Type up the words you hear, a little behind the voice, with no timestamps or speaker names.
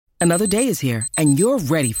Another day is here, and you're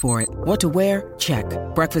ready for it. What to wear? Check.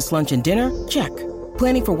 Breakfast, lunch, and dinner? Check.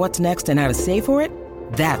 Planning for what's next and how to save for it?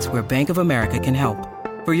 That's where Bank of America can help.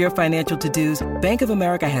 For your financial to-dos, Bank of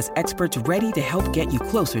America has experts ready to help get you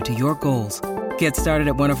closer to your goals. Get started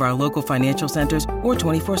at one of our local financial centers or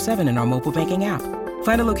 24/7 in our mobile banking app.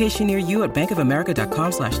 Find a location near you at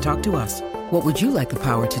bankofamerica.com/talktous. What would you like the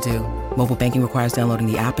power to do? Mobile banking requires downloading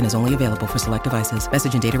the app and is only available for select devices.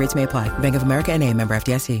 Message and data rates may apply. Bank of America N.A., member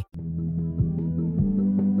FDIC.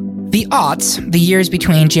 The aughts, the years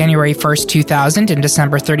between January 1st, 2000 and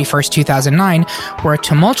December 31st, 2009, were a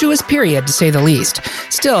tumultuous period to say the least.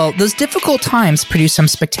 Still, those difficult times produced some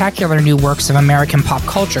spectacular new works of American pop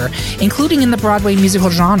culture, including in the Broadway musical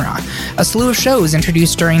genre. A slew of shows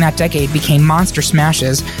introduced during that decade became monster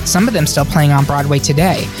smashes, some of them still playing on Broadway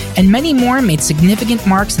today, and many more made significant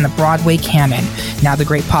marks in the Broadway canon. Now the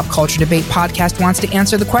Great Pop Culture Debate podcast wants to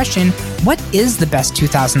answer the question, what is the best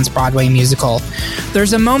 2000s Broadway musical?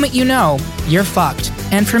 There's a moment you know, you're fucked.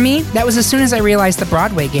 And for me, that was as soon as I realized the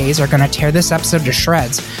Broadway gays are going to tear this episode to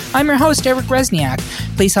shreds. I'm your host, Eric Resniak.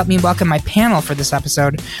 Please help me welcome my panel for this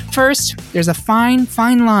episode. First, there's a fine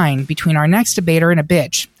line between our next debater and a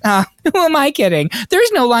bitch. Who am I kidding?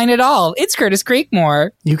 There's no line at all. It's Curtis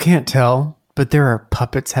Creekmore. You can't tell, but there are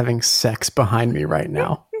puppets having sex behind me right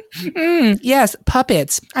now. Yes,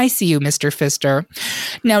 puppets. I see you, Mr. Fister.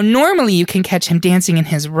 Now, normally you can catch him dancing in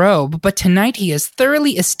his robe, but tonight he is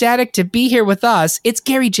thoroughly ecstatic to be here with us. It's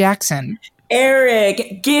Gary Jackson.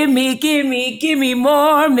 Eric, give me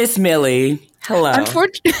more Miss Millie. Hello.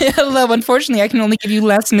 Hello. Unfortunately, I can only give you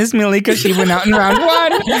less Miss Millie because she went out in round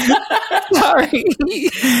one. Sorry.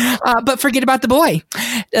 But forget about the boy.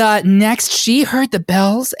 Next, she heard the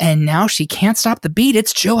bells, and now she can't stop the beat.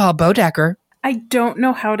 It's Joelle Bodecker. I don't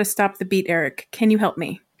know how to stop the beat, Eric. Can you help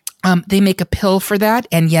me? They make a pill for that,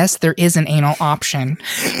 and yes, there is an anal option.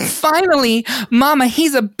 Finally, Mama,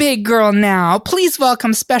 he's a big girl now. Please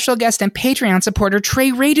welcome special guest and Patreon supporter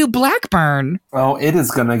Trey Radu Blackburn. Oh, it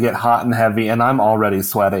is going to get hot and heavy, and I'm already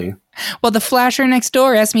sweaty. Well, the flasher next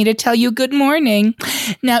door asked me to tell you good morning.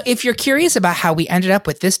 Now, if you're curious about how we ended up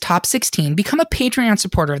with this top 16, become a Patreon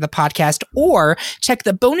supporter of the podcast or check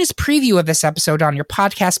the bonus preview of this episode on your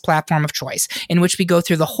podcast platform of choice, in which we go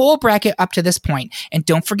through the whole bracket up to this point. And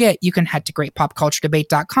don't forget, you can head to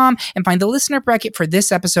greatpopculturedebate.com and find the listener bracket for this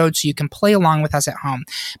episode so you can play along with us at home.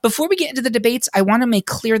 Before we get into the debates, I want to make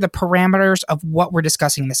clear the parameters of what we're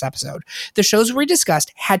discussing in this episode. The shows we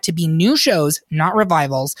discussed had to be new shows, not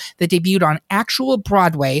revivals, that debuted on actual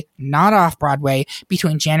Broadway, not off-Broadway,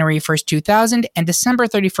 between January 1st, 2000 and December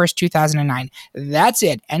 31st, 2009. That's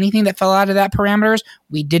it. Anything that fell out of that parameters,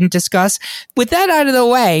 we didn't discuss. With that out of the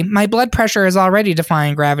way, my blood pressure is already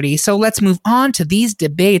defying gravity, so let's move on to these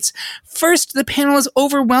debates. First, the panel is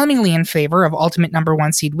overwhelmingly in favor of ultimate number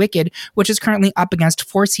one seed Wicked, which is currently up against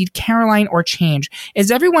 4 seed Caroline or Change.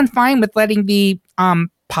 Is everyone fine with letting the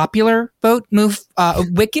popular vote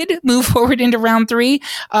Wicked move forward into round 3?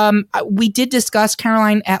 We did discuss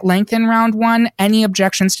Caroline at length in round 1. Any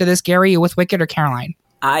objections to this, Gary? You with Wicked or Caroline?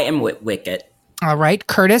 I am with Wicked. All right.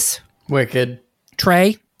 Curtis? Wicked.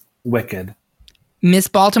 Trey? Wicked. Miss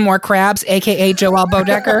Baltimore Crabs, a.k.a. Joelle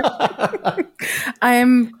Bodecker?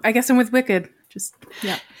 I guess I'm with Wicked.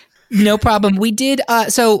 Yeah. No problem. We did,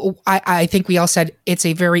 so I think we all said it's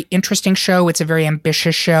a very interesting show. It's a very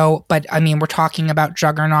ambitious show, but I mean, we're talking about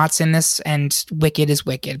juggernauts in this, and Wicked is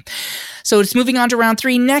Wicked. So it's moving on to round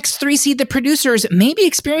 3. Next, 3 seed The Producers may be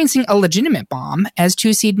experiencing a legitimate bomb, as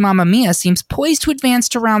 2 seed Mamma Mia seems poised to advance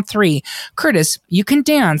to round 3. Curtis, you can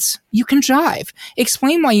dance, you can jive.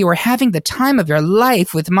 Explain why you are having the time of your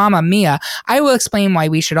life with Mamma Mia. I will explain why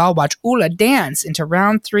we should all watch Ula dance into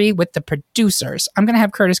round 3 with The Producers. I'm going to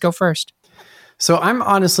have Curtis go first. So I'm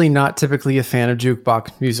honestly not typically a fan of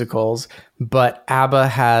jukebox musicals, but ABBA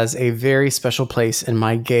has a very special place in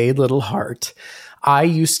my gay little heart. I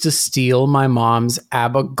used to steal my mom's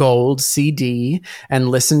ABBA Gold CD and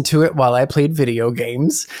listen to it while I played video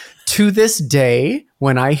games. To this day,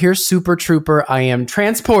 when I hear Super Trooper, I am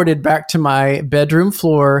transported back to my bedroom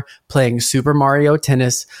floor playing Super Mario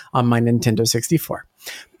Tennis on my Nintendo 64.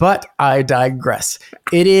 But I digress.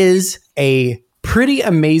 It is a pretty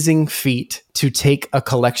amazing feat to take a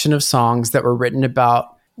collection of songs that were written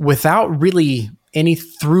about without really any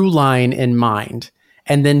through line in mind,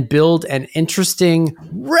 and then build an interesting,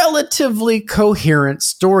 relatively coherent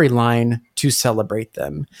storyline to celebrate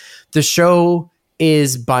them. The show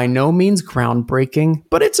is by no means groundbreaking,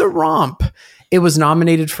 but it's a romp. It was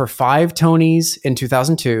nominated for 5 Tonys in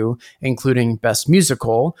 2002, including Best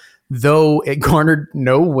Musical, though it garnered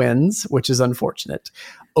no wins, which is unfortunate.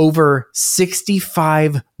 Over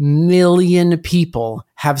 65 million people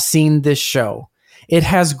have seen this show. It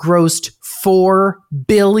has grossed $4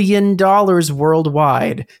 billion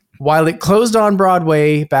worldwide. While it closed on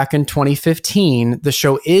Broadway back in 2015, the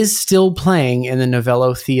show is still playing in the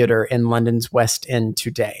Novello Theatre in London's West End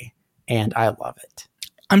today, and I love it.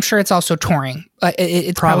 I'm sure it's also touring.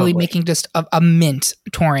 It's probably making just a mint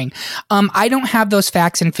touring. I don't have those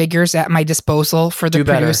facts and figures at my disposal for the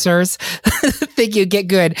producers. Thank you. Get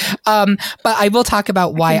good. But I will talk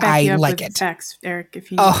about why I like it. Facts, Eric, if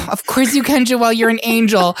you need Of course you can, Joelle. You're an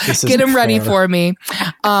angel. Get them ready for me.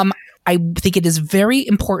 I think it is very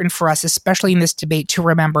important for us, especially in this debate, to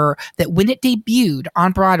remember that when it debuted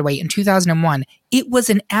on Broadway in 2001, it was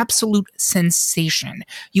an absolute sensation.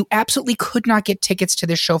 You absolutely could not get tickets to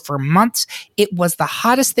this show for months. It was the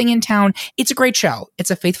hottest thing in town. It's a great show.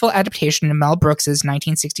 It's a faithful adaptation of Mel Brooks's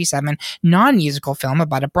 1967 non-musical film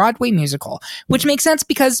about a Broadway musical, which makes sense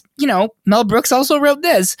because, Mel Brooks also wrote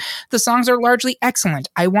this. The songs are largely excellent.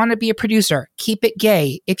 I Want to Be a Producer. Keep it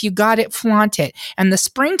gay. If you got it, flaunt it. And the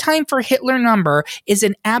Springtime for Hitler number is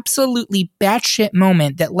an absolutely batshit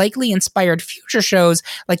moment that likely inspired future shows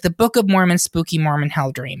like the Book of Mormon's Spooky Mormon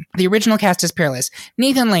Hell Dream. The original cast is peerless.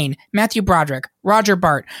 Nathan Lane, Matthew Broderick, Roger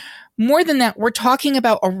Bart. More than that, we're talking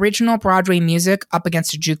about original Broadway music up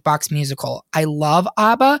against a jukebox musical. I love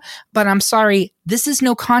ABBA, but I'm sorry, this is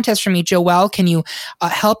no contest for me. Joelle, can you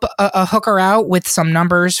help hook her out with some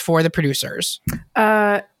numbers for the producers?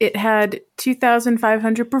 It had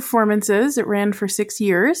 2,500 performances. It ran for 6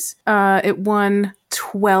 years. It won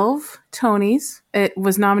 12 Tonys. It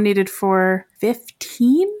was nominated for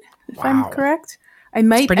 15, if I'm correct. I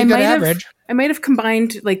might have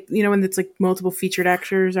combined, when it's like multiple featured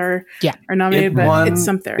actors are nominated, but it's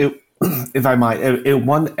up there. If I might, it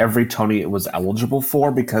won every Tony it was eligible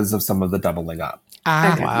for because of some of the doubling up.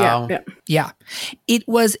 Okay. Wow. Yeah. It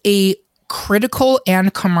was a critical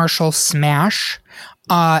and commercial smash,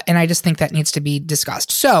 and I just think that needs to be discussed.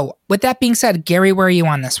 So, with that being said, Gary, where are you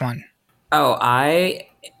on this one?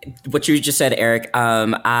 What you just said, Eric,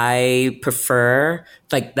 I prefer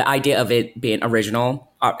the idea of it being original.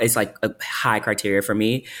 It's like a high criteria for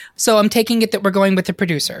me. So I'm taking it that we're going with the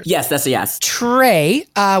producers. Yes, that's a yes. Trey,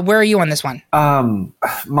 where are you on this one?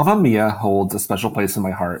 Mamma Mia holds a special place in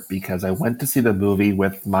my heart because I went to see the movie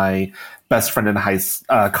with my best friend in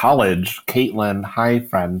college, Caitlin. Hi,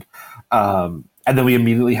 friend. And then we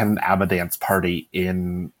immediately had an ABBA dance party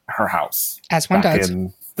in her house. As one does.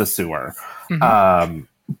 In the sewer. Mm-hmm.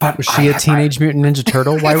 But was she a Teenage Mutant Ninja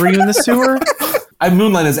Turtle? Why were you in the sewer? I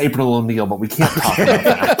moonlight as April O'Neil, but we can't talk about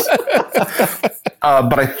that.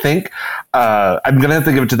 But I think I'm going to have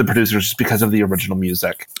to give it to the producers just because of the original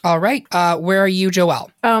music. All right. Where are you, Joelle?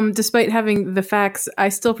 Despite having the facts, I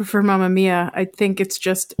still prefer Mamma Mia. I think it's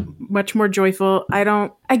just much more joyful.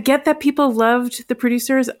 I get that people loved the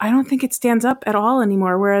producers. I don't think it stands up at all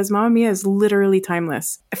anymore, whereas Mamma Mia is literally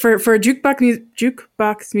timeless. For a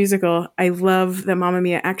jukebox musical, I love that Mamma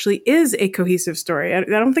Mia actually is a cohesive story. I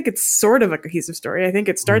don't think it's sort of a cohesive story. I think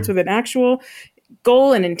it starts with an actual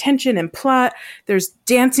goal and intention and plot. There's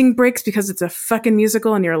dancing breaks because it's a fucking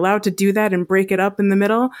musical and you're allowed to do that and break it up in the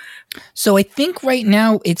middle. So I think right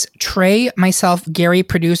now it's Trey, myself, Gary,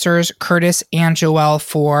 producers, Curtis, and Joelle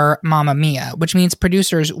for Mamma Mia, which means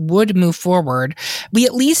producers would move forward. We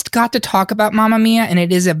at least got to talk about Mamma Mia, and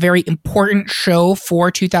it is a very important show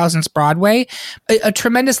for 2000s Broadway. A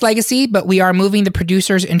tremendous legacy, but we are moving the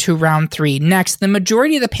producers into round 3. Next, the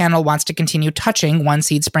majority of the panel wants to continue touching One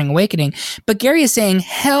Seed Spring Awakening, but Gary is saying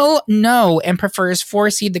hell no and prefers 4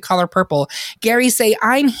 Seed The Color Purple. Gary say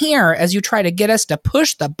I'm here as you try to get us to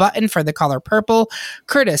push the button for The Color Purple.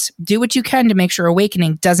 Curtis, do what you can to make sure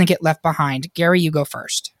Awakening doesn't get left behind. Gary, you go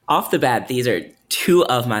first. Off the bat, these are 2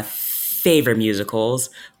 of my favorite musicals.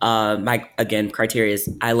 My criteria is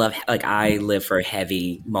I live for a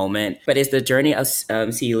heavy moment, but it's the journey of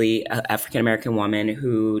Celie, an African American woman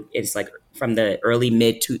who is from the early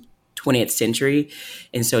mid 20th century,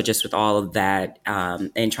 and so just with all of that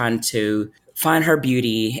and trying to find her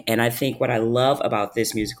beauty. And I think what I love about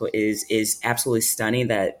this musical is absolutely stunning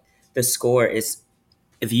that the score is,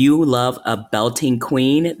 if you love a belting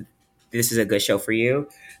queen, this is a good show for you.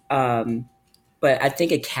 But I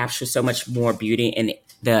think it captures so much more beauty, and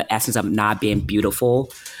the essence of not being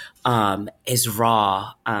beautiful is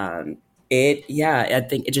raw. I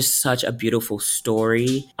think it's just such a beautiful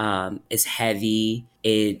story. It's heavy.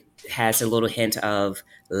 It has a little hint of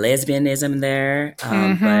lesbianism there,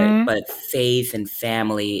 but faith and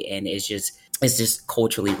family, and it's just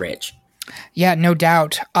culturally rich. Yeah, no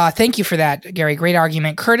doubt. Thank you for that, Gary. Great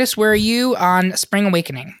argument. Curtis, where are you on Spring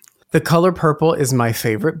Awakening? The Color Purple is my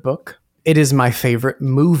favorite book. It is my favorite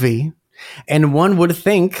movie, and one would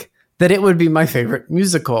think that it would be my favorite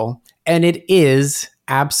musical, and it is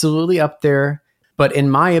absolutely up there. But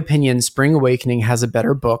in my opinion, Spring Awakening has a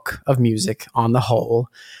better book of music on the whole.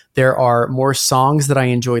 There are more songs that I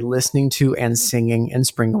enjoy listening to and singing in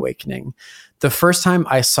Spring Awakening. The first time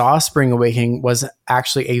I saw Spring Awakening was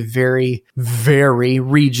actually a very, very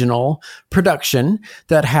regional production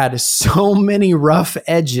that had so many rough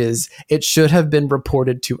edges, it should have been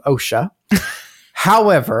reported to OSHA.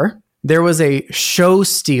 However, there was a show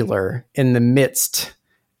stealer in the midst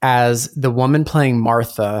as the woman playing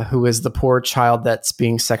Martha, who is the poor child that's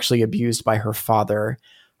being sexually abused by her father.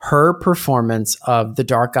 Her performance of The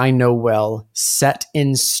Dark I Know Well set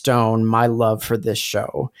in stone my love for this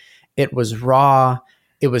show. It was raw,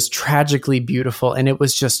 it was tragically beautiful, and it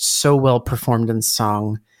was just so well performed and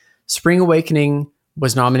sung. Spring Awakening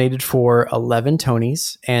was nominated for 11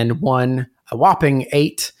 Tonys and won a whopping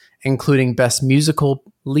 8, including Best Musical,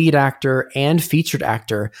 Lead Actor, and Featured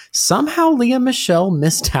Actor. Somehow Lea Michele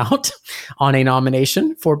missed out on a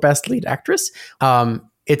nomination for Best Lead Actress.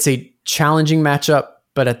 It's a challenging matchup,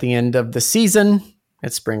 but at the end of the season,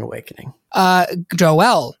 it's Spring Awakening.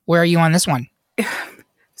 Joelle, where are you on this one?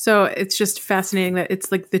 So it's just fascinating that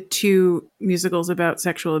it's like the two musicals about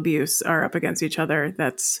sexual abuse are up against each other.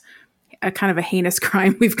 That's a kind of a heinous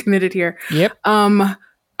crime we've committed here. Yep.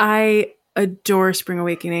 I adore Spring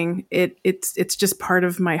Awakening. It's just part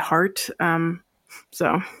of my heart.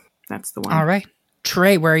 So that's the one. All right.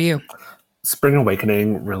 Trey, where are you? Spring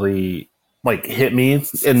Awakening really hit me at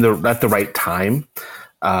the right time.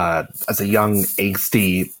 As a young,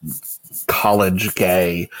 angsty college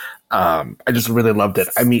gay, I just really loved it.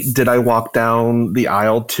 I mean, did I walk down the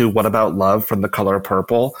aisle to What About Love from The Color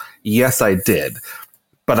Purple? Yes, I did.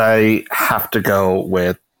 But I have to go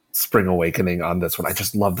with Spring Awakening on this one. I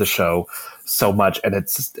just love the show so much. And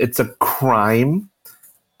it's a crime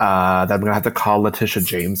that I'm going to have to call Letitia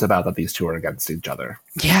James about, that these two are against each other.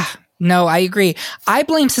 Yeah. No, I agree. I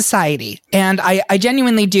blame society, and I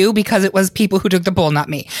genuinely do, because it was people who took the poll, not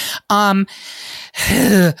me. I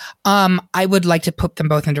would like to put them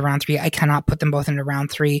both into round 3. I cannot put them both into round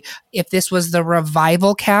 3. If this was the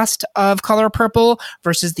revival cast of Color Purple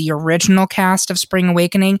versus the original cast of Spring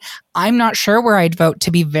Awakening, I'm not sure where I'd vote, to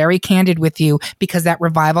be very candid with you, because that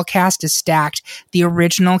revival cast is stacked. The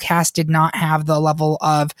original cast did not have the level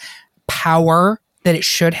of power that it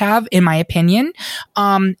should have, in my opinion.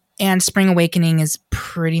 And Spring Awakening is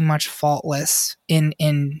pretty much faultless in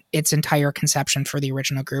its entire conception for the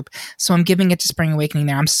original group. So I'm giving it to Spring Awakening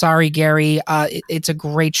there. I'm sorry, Gary. It's a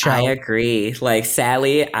great show. I agree.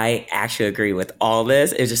 Sadly, I actually agree with all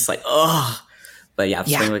this. It's just but yeah,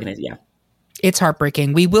 Spring Awakening, yeah. It's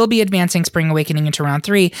heartbreaking. We will be advancing Spring Awakening into round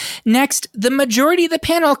 3. Next, the majority of the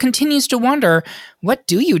panel continues to wonder, what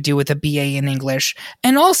do you do with a BA in English?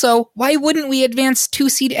 And also, why wouldn't we advance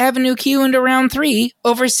 2-seed Avenue Q into round 3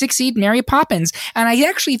 over 6-seed Mary Poppins? And I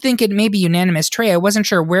actually think it may be unanimous. Trey, I wasn't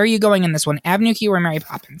sure. Where are you going in this one? Avenue Q or Mary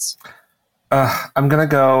Poppins? I'm going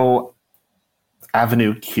to go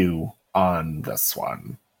Avenue Q on this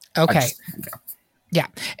one. Okay. Yeah.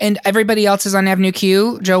 And everybody else is on Avenue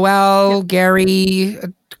Q? Joelle, yep. Gary,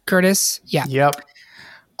 Curtis? Yeah. Yep.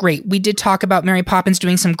 Great. We did talk about Mary Poppins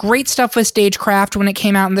doing some great stuff with stagecraft when it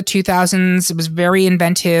came out in the 2000s. It was very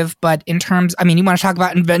inventive, but you want to talk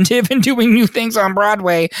about inventive and doing new things on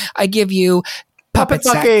Broadway, I give you puppet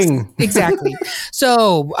fucking. Exactly.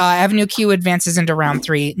 So Avenue Q advances into round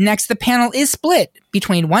 3. Next, the panel is split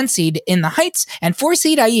between 1-seed In the Heights and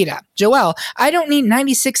 4-seed Aida. Joelle, I don't need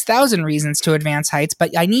 96,000 reasons to advance Heights,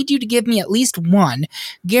 but I need you to give me at least one.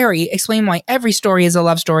 Gary, explain why every story is a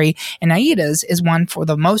love story, and Aida's is one for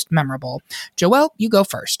the most memorable. Joelle, you go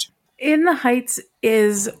first. In the Heights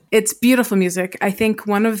it's beautiful music. I think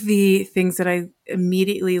one of the things that I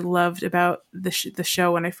immediately loved about the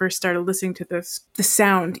show when I first started listening to this, the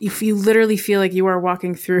sound. You literally feel like you are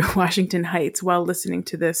walking through Washington Heights while listening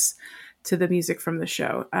to the music from the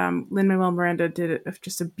show. Lin-Manuel Miranda did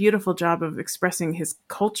just a beautiful job of expressing his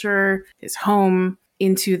culture, his home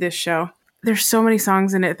into this show. There's so many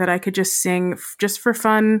songs in it that I could just sing just for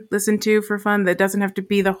fun, listen to for fun. That doesn't have to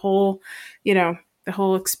be the whole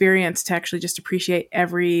experience to actually just appreciate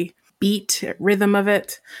every beat, rhythm of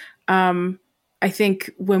it. I think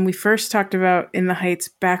when we first talked about In the Heights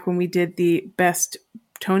back when we did the best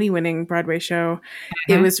Tony-winning Broadway show,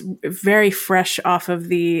 it was very fresh off of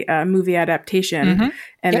the movie adaptation,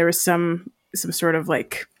 and there was some sort of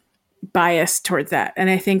bias towards that. And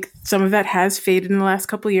I think some of that has faded in the last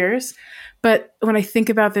couple of years. But when I think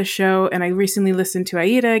about this show, and I recently listened to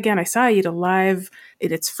Aida again, I saw Aida live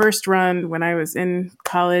in its first run when I was in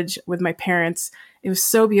college with my parents, It was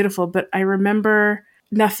so beautiful, but I remember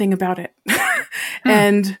nothing about it.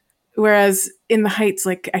 And whereas in the Heights,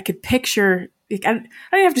 like I could picture, like, I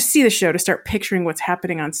don't have to see the show to start picturing what's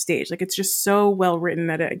happening on stage. Like it's just so well written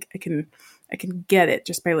that I can get it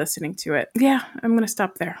just by listening to it. Yeah, I'm going to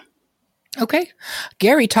stop there. Okay.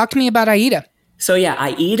 Gary, talk to me about Aida. So yeah,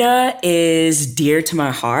 Aida is dear to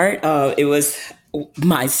my heart. It was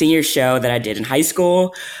my senior show that I did in high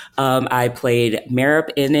school. I played Merup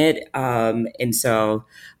in it. And so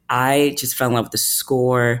I just fell in love with the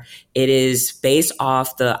score. It is based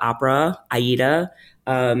off the opera Aida.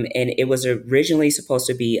 And it was originally supposed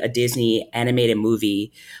to be a Disney animated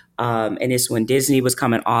movie. And it's when Disney was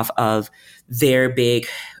coming off of their big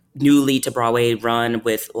new lead to Broadway run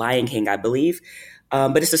with Lion King, I believe.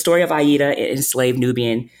 But it's the story of Aida, an enslaved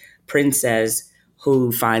Nubian princess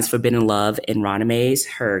who finds forbidden love in Ranames,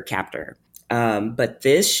 her captor. But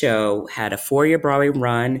this show had a 4-year Broadway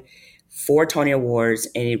run, 4 Tony Awards,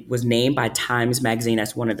 and it was named by Times Magazine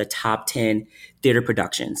as one of the top 10 theater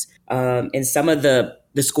productions. And some of the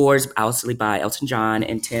scores, obviously by Elton John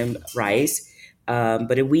and Tim Rice,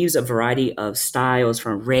 but it weaves a variety of styles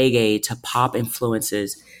from reggae to pop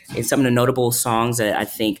influences. And some of the notable songs that I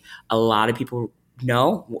think a lot of people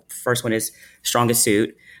know. First one is Strongest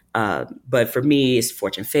Suit. But for me, it's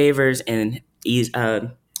Fortune Favors and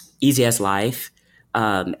Easy as Life.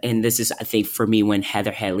 And this is, I think, for me, when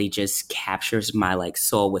Heather Headley just captures my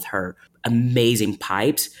soul with her amazing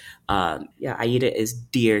pipes. Aida is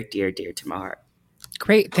dear, dear, dear to my heart.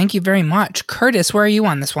 Great. Thank you very much. Curtis, where are you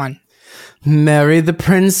on this one? Marry the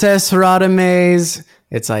Princess Radames.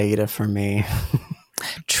 It's Aida for me.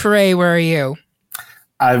 Trey, where are you?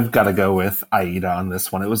 I've got to go with Aida on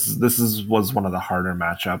this one. This was one of the harder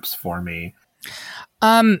matchups for me.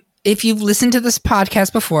 If you've listened to this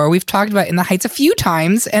podcast before, we've talked about In the Heights a few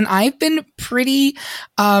times, and I've been pretty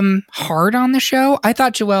hard on the show. I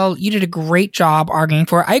thought, Joelle, you did a great job arguing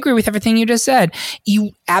for it. I agree with everything you just said.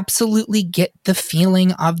 You absolutely get the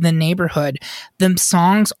feeling of the neighborhood. The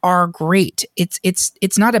songs are great.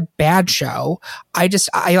 It's not a bad show. I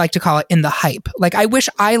like to call it In the Hype. Like, I wish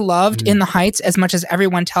I loved In the Heights as much as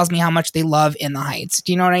everyone tells me how much they love In the Heights.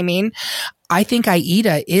 Do you know what I mean? I think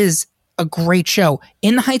Aida is a great show.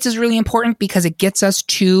 In the Heights is really important because it gets us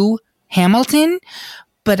to Hamilton,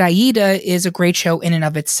 but Aida is a great show in and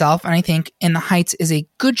of itself. And I think In the Heights is a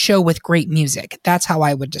good show with great music. That's how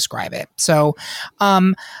I would describe it. So,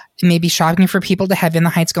 it may be shocking for people to have In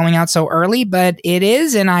the Heights going out so early, but it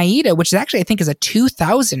is in Aida, which is actually, I think, is a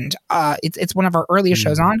 2000. It's one of our earliest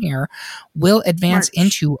shows on here. Will advance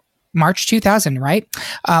into March 2000, right?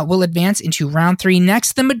 Will advance into round 3.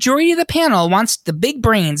 Next, the majority of the panel wants the big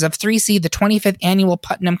brains of 3C, the 25th annual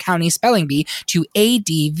Putnam County Spelling Bee, to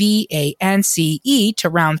ADVANCE to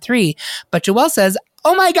round 3. But Joelle says,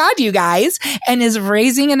 oh my God, you guys, and is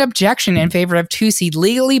raising an objection in favor of 2C,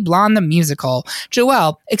 Legally Blonde the musical.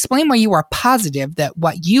 Joelle, explain why you are positive that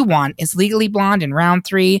what you want is Legally Blonde in round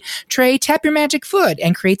 3. Trey, tap your magic foot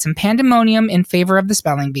and create some pandemonium in favor of the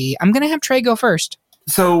Spelling Bee. I'm going to have Trey go first.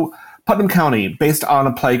 So Putnam County, based on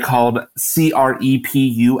a play called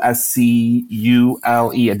Crepuscule.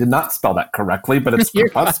 I did not spell that correctly, but it's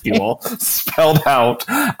Crepuscule spelled out.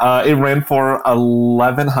 It ran for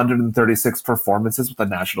 1,136 performances with a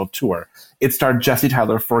national tour. It starred Jesse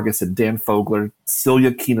Tyler Ferguson, Dan Fogler,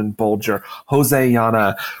 Celia Keenan Bolger, Jose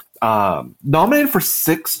Yana, nominated for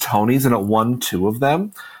 6 Tonys, and it won 2 of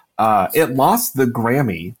them. It lost the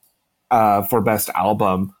Grammy for Best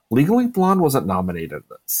Album. Legally Blonde wasn't nominated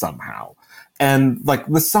somehow. And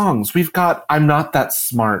the songs, we've got I'm Not That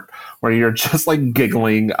Smart, where you're just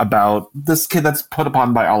giggling about this kid that's put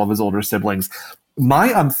upon by all of his older siblings.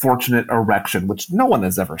 My Unfortunate Erection, which no one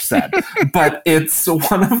has ever said, but it's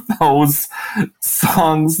one of those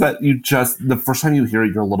songs that you just, the first time you hear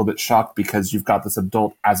it, you're a little bit shocked because you've got this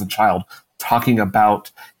adult as a child talking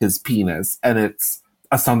about his penis, and it's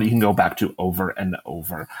a song that you can go back to over and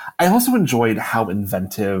over. I also enjoyed how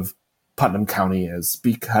inventive Putnam County is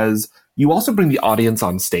because you also bring the audience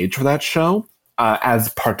on stage for that show as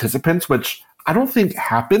participants, which I don't think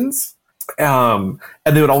happens. And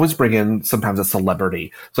they would always bring in sometimes a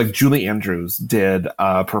celebrity. So Julie Andrews did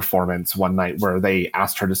a performance one night where they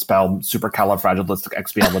asked her to spell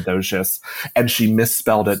supercalifragilisticexpialidocious, and she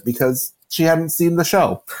misspelled it because she hadn't seen the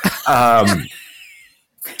show.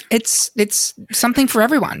 It's something for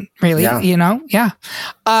everyone, really, Yeah. Yeah.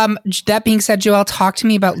 That being said, Joelle, talk to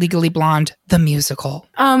me about Legally Blonde, the musical.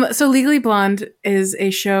 So Legally Blonde is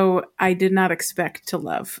a show I did not expect to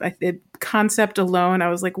love. The concept alone, I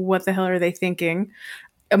was like, what the hell are they thinking?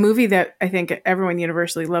 a movie that I think everyone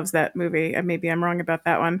universally loves that movie. Maybe I'm wrong about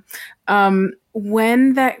that one.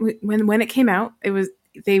 When it came out,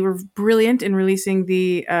 they were brilliant in releasing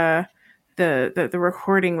the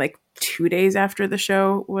recording like 2 days after the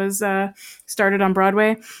show was started on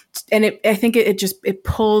Broadway, and I think it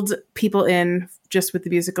pulled people in just with the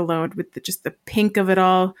music alone, with just the pink of it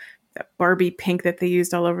all, that Barbie pink that they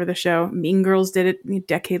used all over the show. Mean Girls did it a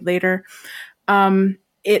decade later.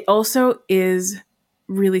 It also is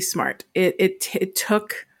really smart. It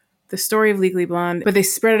took the story of Legally Blonde, but they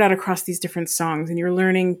spread it out across these different songs, and you're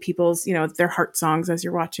learning people's, their heart songs as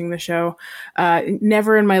you're watching the show.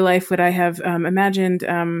 Never in my life would I have imagined,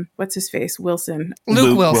 what's his face? Wilson.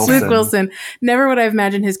 Luke Wilson. Luke Wilson. Never would I have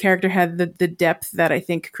imagined his character had the depth that I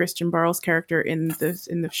think Christian Barl's character in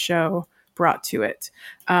the show brought to it.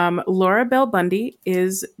 Laura Bell Bundy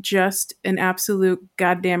is just an absolute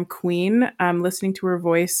goddamn queen. Listening to her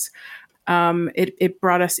voice, it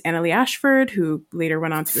brought us Annalee Ashford, who later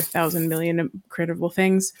went on to 1,000 million incredible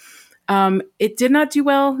things. It did not do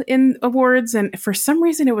well in awards, and for some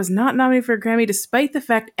reason it was not nominated for a Grammy, despite the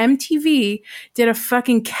fact MTV did a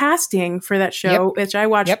fucking casting for that show, which I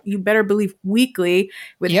watched, you better believe, weekly,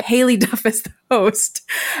 with Haley Duff as the host.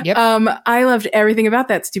 I loved everything about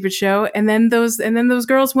that stupid show, and then those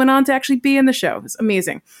girls went on to actually be in the show. It was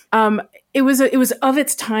amazing. It was of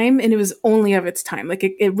its time, and it was only of its time. Like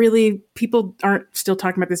it really, people aren't still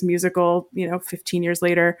talking about this musical, 15 years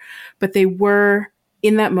later, but they were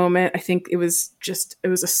in that moment. I think it was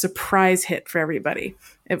a surprise hit for everybody,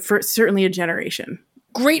 and for certainly a generation.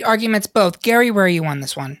 Great arguments both. Gary, where are you on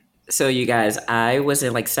this one? So you guys, I was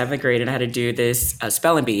in like 7th grade and I had to do this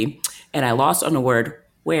spelling bee, and I lost on the word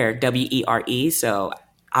where, W-E-R-E. So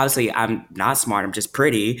obviously I'm not smart, I'm just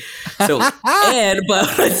pretty. So, but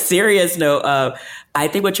on a serious note, I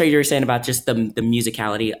think what you were saying about just the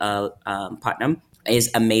musicality of Putnam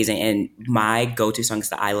is amazing. And my go-to song is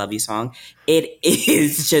the I Love You song. It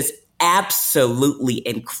is just absolutely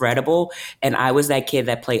incredible. And I was that kid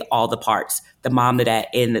that played all the parts, the mom, the dad,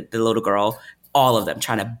 and the little girl, all of them,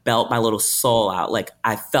 trying to belt my little soul out. Like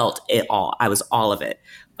I felt it all. I was all of it.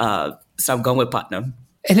 So I'm going with Putnam.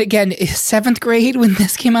 And again, 7th grade when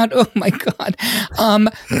this came out. Oh my God.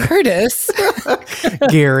 Curtis.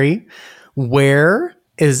 Gary, where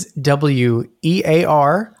is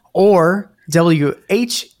W-E-A-R or W-H-E-R-E,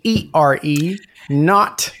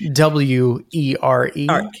 not W-E-R-E?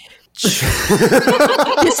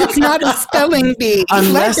 This is not a spelling bee.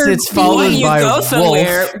 Unless it's followed by go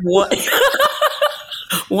somewhere, wolf.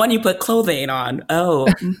 One you put clothing on. Oh.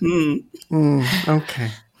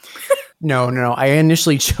 Okay. No. I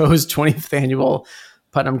initially chose 20th annual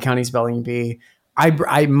Putnam County Spelling Bee.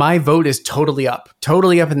 My vote is totally up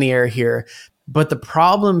in the air here. But the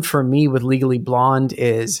problem for me with Legally Blonde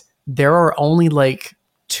is there are only like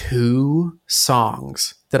 2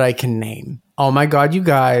 songs that I can name. Oh my God, you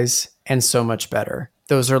guys, and So Much Better.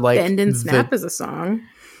 Those are like Bend and Snap is a song.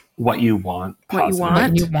 What You Want. What You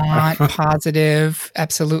Want, positive.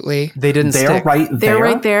 Absolutely. They didn't stick. They're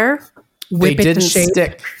right there. They didn't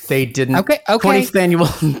stick. They didn't. Okay. 20th annual.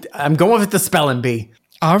 I'm going with the spelling bee.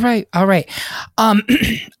 All right.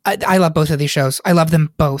 I love both of these shows. I love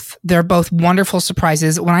them both. They're both wonderful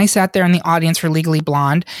surprises. When I sat there in the audience for Legally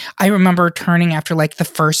Blonde, I remember turning after like the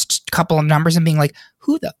first couple of numbers and being like,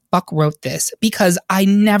 who the fuck wrote this? Because I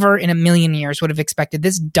never in a million years would have expected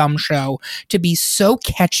this dumb show to be so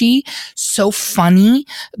catchy, so funny.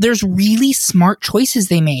 There's really smart choices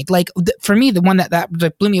they made. Like for me, the one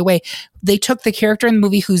that blew me away, they took the character in the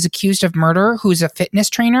movie who's accused of murder, who's a fitness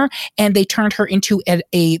trainer, and they turned her into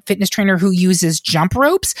a fitness trainer who uses jump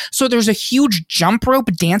ropes. So there's a huge jump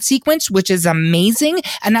rope dance sequence, which is amazing.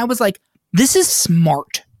 And I was like, this is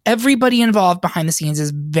smart. Everybody involved behind the scenes is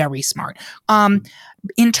very smart.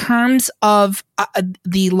 In terms of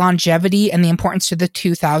the longevity and the importance to the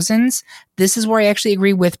 2000s, this is where I actually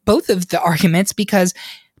agree with both of the arguments, because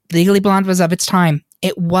Legally Blonde was of its time.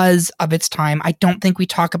 It was of its time. I don't think we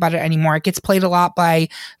talk about it anymore. It gets played a lot by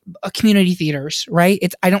community theaters, right?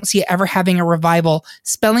 I don't see it ever having a revival.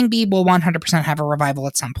 Spelling Bee will 100% have a revival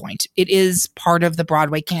at some point. It is part of the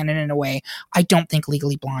Broadway canon in a way. I don't think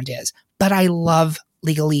Legally Blonde is, but I love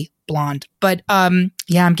Legally Blonde. But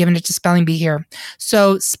yeah, I'm giving it to Spelling Bee here.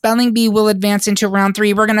 So Spelling Bee will advance into round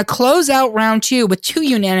 3. We're going to close out round 2 with 2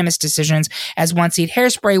 unanimous decisions, as 1 seed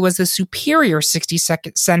Hairspray was the superior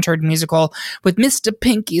 60-second centered musical, with Mr.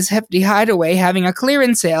 Pinky's Hefty Hideaway having a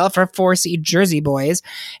clearance sale for 4 seed Jersey Boys,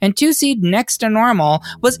 and 2 seed Next to Normal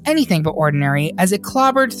was Anything But Ordinary as it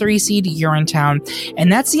clobbered 3 seed Urinetown.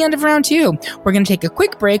 And that's the end of round 2. We're going to take a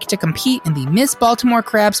quick break to compete in the Miss Baltimore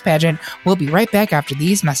Crabs pageant. We'll be right back after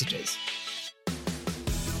these messages.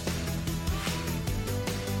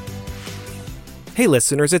 Hey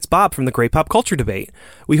listeners, it's Bob from the Great Pop Culture Debate.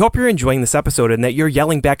 We hope you're enjoying this episode and that you're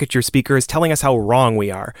yelling back at your speakers telling us how wrong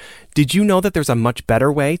we are. Did you know that there's a much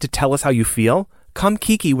better way to tell us how you feel? Come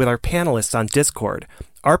kiki with our panelists on Discord.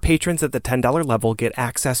 Our patrons at the $10 level get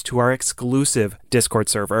access to our exclusive Discord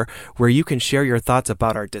server where you can share your thoughts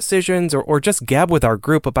about our decisions or just gab with our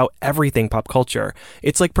group about everything pop culture.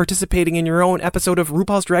 It's like participating in your own episode of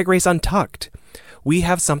RuPaul's Drag Race Untucked. We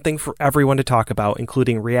have something for everyone to talk about,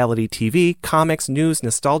 including reality TV, comics, news,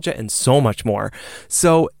 nostalgia, and so much more.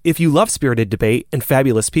 So if you love spirited debate and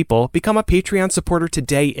fabulous people, become a Patreon supporter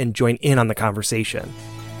today and join in on the conversation.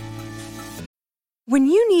 When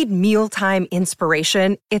you need mealtime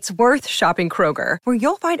inspiration, it's worth shopping Kroger, where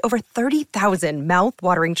you'll find over 30,000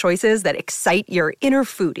 mouth-watering choices that excite your inner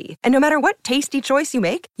foodie. And no matter what tasty choice you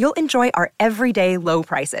make, you'll enjoy our everyday low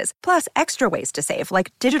prices, plus extra ways to save,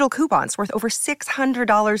 like digital coupons worth over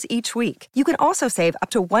 $600 each week. You can also save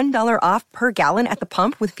up to $1 off per gallon at the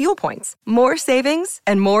pump with fuel points. More savings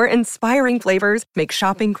and more inspiring flavors make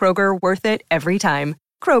shopping Kroger worth it every time.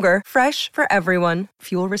 Kroger, fresh for everyone.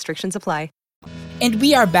 Fuel restrictions apply. And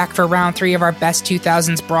we are back for round 3 of our Best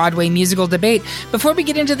 2000s Broadway musical debate. Before we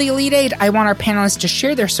get into the Elite Eight, I want our panelists to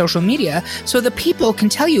share their social media so the people can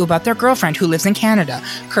tell you about their girlfriend who lives in Canada.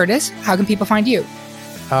 Curtis, how can people find you?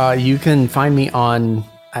 You can find me on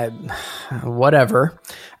whatever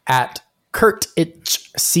at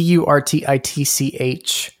Curtitch,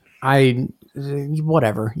 Curtitch.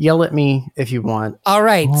 Whatever. Yell at me if you want. All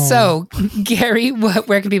right. So, Gary,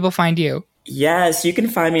 where can people find you? Yes, you can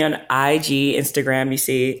find me on IG, Instagram. You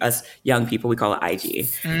see us young people, we call it IG.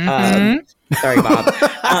 Sorry, Bob.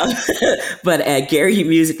 But at Gary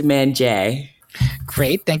Music Man J.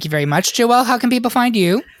 Great. Thank you very much. Joelle, how can people find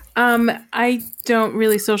you? I don't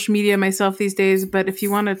really social media myself these days, but if you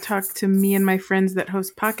want to talk to me and my friends that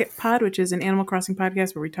host Pocket Pod, which is an Animal Crossing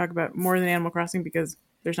podcast where we talk about more than Animal Crossing because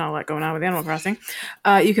there's not a lot going on with Animal Crossing,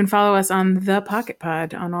 you can follow us on the Pocket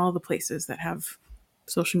Pod on all the places that have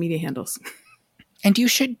social media handles. And you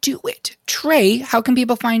should do it. Trey, how can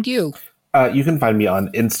people find you? You can find me on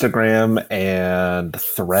Instagram and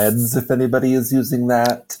Threads if anybody is using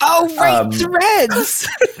that. Oh, right, Threads.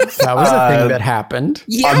 That was a thing that happened.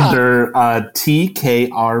 Yeah. Under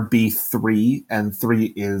TKRB3, and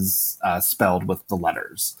 3 is spelled with the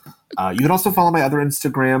letters. You can also follow my other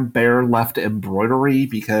Instagram, Bare Left Embroidery,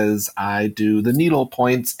 because I do the needle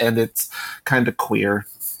points and it's kind of queer.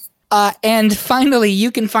 And finally,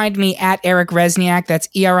 you can find me at Eric Resniak. That's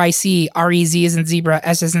ERIC, REZ as in zebra,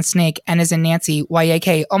 S as in snake, N as in Nancy,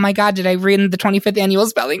 YAK. Oh my God, did I read the 25th annual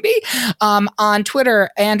spelling bee? On Twitter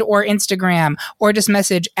and or Instagram, or just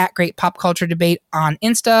message at Great Pop Culture Debate on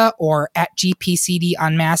Insta or at GPCD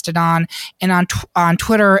on Mastodon. And on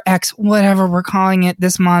Twitter, X, whatever we're calling it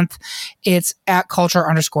this month, it's at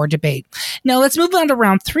culture_debate. Now let's move on to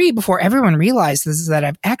round 3 before everyone realizes that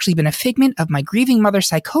I've actually been a figment of my grieving mother's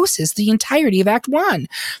psychosis the entirety of Act 1.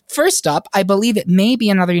 First up, I believe it may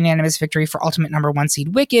be another unanimous victory for ultimate number 1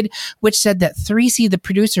 seed Wicked, which said that 3 seed The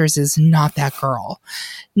Producers is not that girl.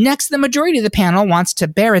 Next, the majority of the panel wants to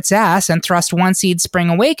bear its ass and thrust 1 seed Spring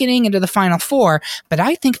Awakening into the final 4, but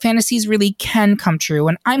I think fantasies really can come true,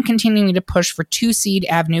 and I'm continuing to push for 2 seed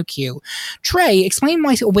Avenue Q. Trey, explain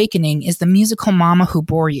why Awakening is the musical mama who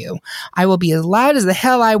bore you. I will be as loud as the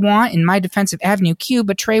hell I want in my defense of Avenue Q,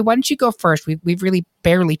 but Trey, why don't you go first? We've really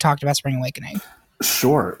barely talked about Spring Awakening.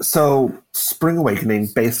 Sure. So Spring Awakening,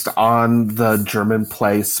 based on the German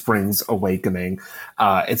play Spring's Awakening,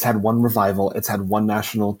 it's had 1 revival. It's had 1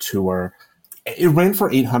 national tour. It ran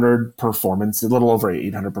for 800 performances, a little over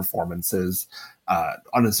 800 performances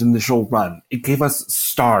on its initial run. It gave us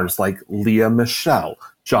stars like Leah Michele,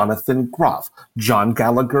 Jonathan Groff, John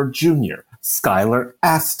Gallagher Jr., Skylar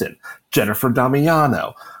Astin, Jennifer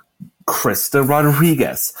Damiano, Krista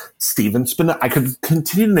Rodriguez, Steven Spinella. I could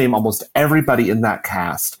continue to name almost everybody in that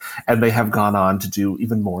cast, and they have gone on to do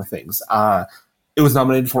even more things. It was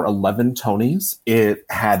nominated for 11 Tonys. It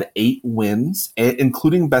had 8 wins,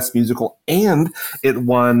 including Best Musical, and it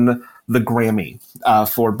won the Grammy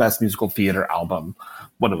for Best Musical Theater Album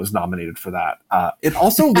when it was nominated for that. It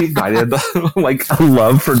also reignited like a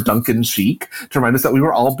love for Duncan Sheik to remind us that we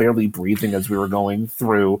were all barely breathing as we were going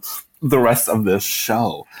through the rest of this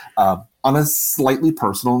show. On a slightly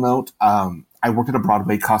personal note, I worked at a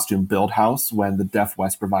Broadway costume build house when the Deaf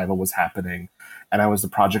West revival was happening, and I was the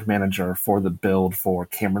project manager for the build for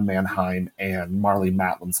Cameron Manheim and Marley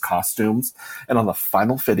Matlin's costumes. And on the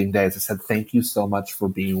final fitting days, I said, "Thank you so much for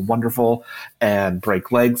being wonderful and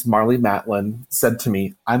break legs." Marley Matlin said to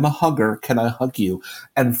me, "I'm a hugger. Can I hug you?"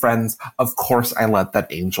 And friends, of course, I let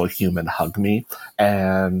that angel human hug me.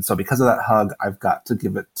 And so because of that hug, I've got to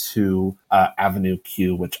give it to Avenue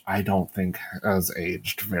Q, which I don't think has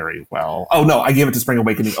aged very well. Oh no, I gave it to Spring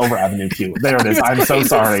Awakening over Avenue Q. There it is. I'm so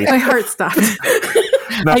sorry. My heart stopped.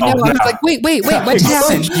 I know. I was like, wait, what just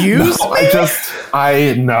happened?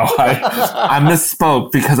 I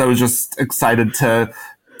misspoke because I was just excited to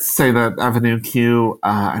say that Avenue Q,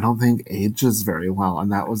 I don't think ages very well,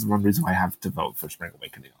 and that was one reason why I have to vote for Spring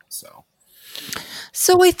Awakening also.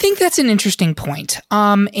 So I think that's an interesting point.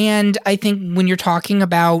 And I think when you're talking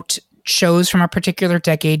about shows from a particular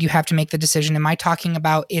decade, you have to make the decision. Am I talking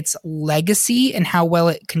about its legacy and how well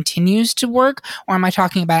it continues to work? Or am I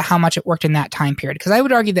talking about how much it worked in that time period? Because I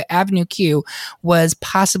would argue that Avenue Q was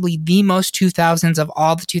possibly the most 2000s of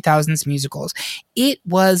all the 2000s musicals. It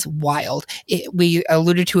was wild. We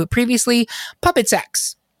alluded to it previously. Puppet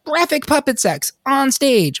sex. Graphic puppet sex on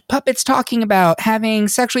stage, puppets talking about having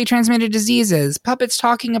sexually transmitted diseases, puppets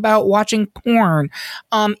talking about watching porn.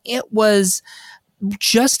 It was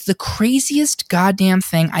just the craziest goddamn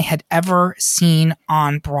thing I had ever seen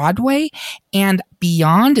on Broadway. And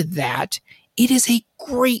beyond that, it is a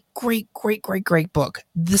great book.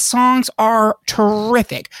 The songs are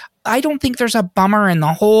terrific. I don't think there's a bummer in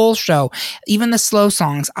the whole show. Even the slow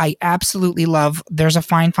songs, I absolutely love. There's a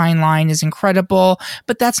Fine Line is incredible,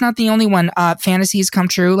 but that's not the only one. Fantasies Come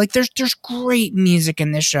True. Like there's great music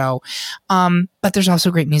in this show. But there's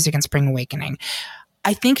also great music in Spring Awakening.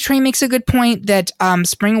 I think Trey makes a good point that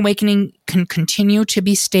Spring Awakening can continue to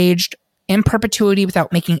be staged in perpetuity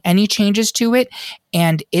without making any changes to it,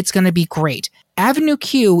 and it's going to be great. Avenue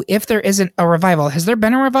Q, if there isn't a revival, has there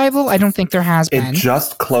been a revival? I don't think there has been. It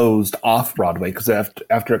just closed off Broadway because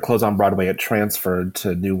after it closed on Broadway, it transferred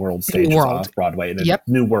to New World stages off Broadway. And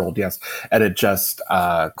New World, yes. And it just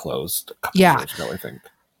closed a couple years ago, I think.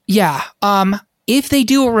 Yeah. If they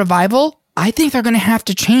do a revival, I think they're going to have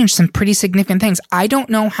to change some pretty significant things. I don't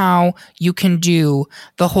know how you can do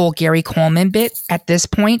the whole Gary Coleman bit at this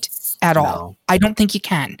point at all. I don't think you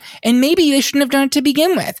can. And maybe they shouldn't have done it to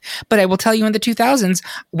begin with. But I will tell you in the 2000s,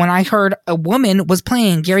 when I heard a woman was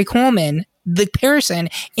playing Gary Coleman, the person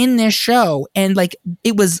in this show, and like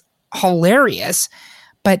it was hilarious.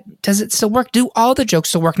 But does it still work? Do all the jokes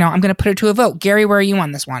still work? Now I'm going to put it to a vote. Gary, where are you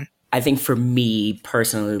on this one? I think for me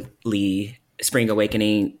personally, Spring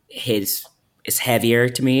Awakening is heavier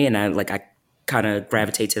to me, and I kind of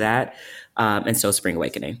gravitate to that. And so Spring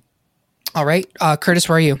Awakening. All right. Curtis,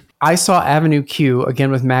 where are you? I saw Avenue Q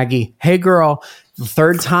again with Maggie. Hey, girl, the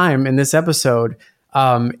third time in this episode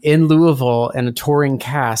in Louisville and a touring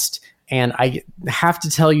cast. And I have to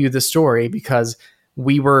tell you the story because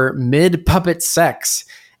we were mid puppet sex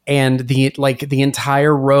and the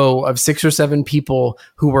entire row of 6 or 7 people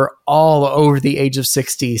who were all over the age of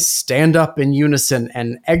 60 stand up in unison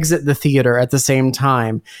and exit the theater at the same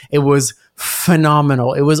time. It was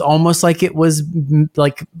phenomenal. It was almost like it was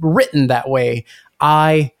like written that way.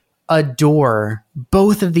 I adore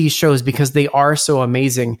both of these shows because they are so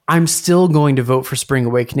amazing. I'm still going to vote for Spring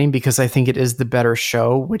Awakening because I think it is the better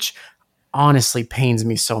show, which honestly pains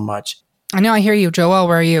me so much. I know, I hear you. Joelle,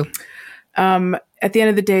 where are you? At the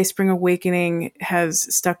end of the day, Spring Awakening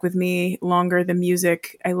has stuck with me longer. The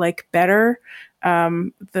music I like better.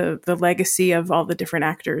 The legacy of all the different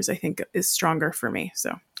actors, I think, is stronger for me.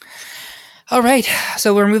 So. All right,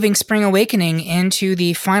 so we're moving Spring Awakening into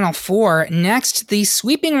the final 4. Next, the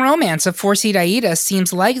sweeping romance of 4-seed Aida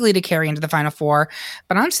seems likely to carry into the final 4,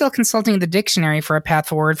 but I'm still consulting the dictionary for a path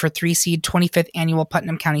forward for 3-seed 25th Annual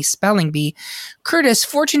Putnam County Spelling Bee. Curtis,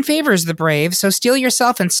 fortune favors the brave, so steel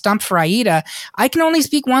yourself and stump for Aida. I can only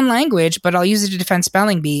speak one language, but I'll use it to defend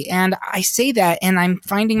Spelling Bee, and I say that, and I'm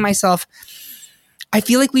finding myself... I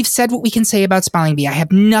feel like we've said what we can say about Spelling Bee. I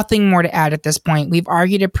have nothing more to add at this point. We've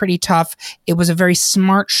argued it pretty tough. It was a very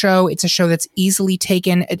smart show. It's a show that's easily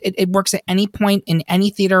taken. It works at any point in any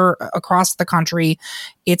theater across the country.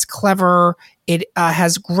 It's clever. It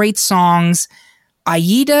has great songs.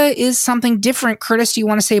 Aida is something different. Curtis, do you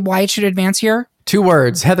want to say why it should advance here? 2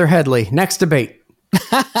 words. Heather Headley. Next debate.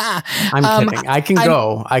 I'm kidding. I can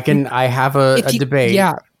go. I have a debate.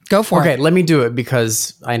 Yeah. Go for it. Okay, let me do it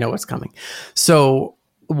because I know what's coming. So,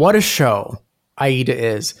 what a show Aida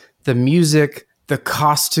is. The music, the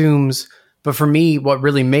costumes. But for me, what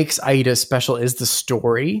really makes Aida special is the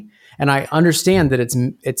story. And I understand that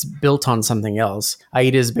it's built on something else.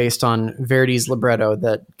 Aida is based on Verdi's libretto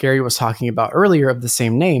that Gary was talking about earlier of the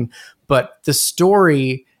same name. But the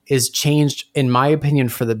story is changed, in my opinion,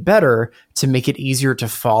 for the better to make it easier to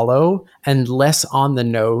follow and less on the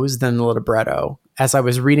nose than the libretto. As I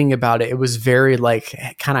was reading about it, it was very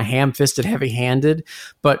kind of ham-fisted, heavy-handed.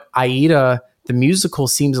 But Aida, the musical,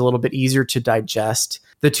 seems a little bit easier to digest.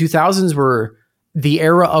 The 2000s were the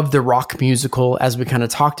era of the rock musical, as we kind of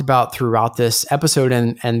talked about throughout this episode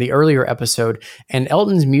and the earlier episode, and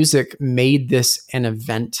Elton's music made this an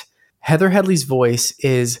event. Heather Headley's voice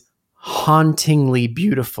is hauntingly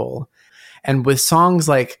beautiful. And with songs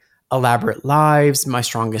like Elaborate Lives, My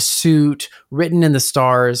Strongest Suit, Written in the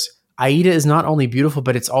Stars, Aida is not only beautiful,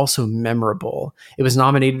 but it's also memorable. It was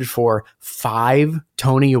nominated for 5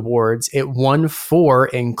 Tony Awards. It won 4,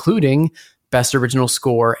 including Best Original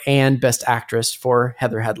Score and Best Actress for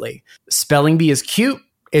Heather Headley. Spelling Bee is cute.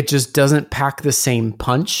 It just doesn't pack the same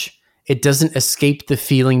punch. It doesn't escape the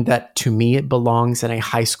feeling that, to me, it belongs in a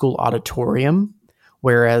high school auditorium,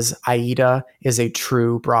 whereas Aida is a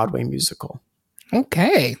true Broadway musical.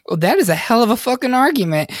 Okay. Well, that is a hell of a fucking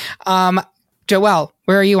argument. Joelle,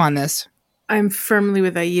 where are you on this? I'm firmly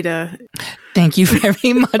with Aida. Thank you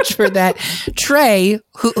very much for that. Trey,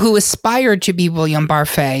 who aspired to be William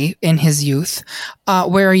Barfay in his youth,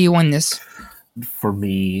 where are you on this? For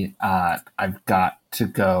me, I've got to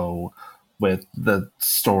go with the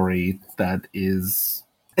story that is...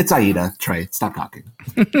 It's Aida. Trey, stop talking.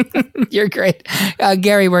 You're great.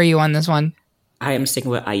 Gary, where are you on this one? I am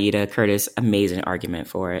sticking with Aida. Curtis, amazing argument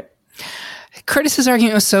for it. Curtis's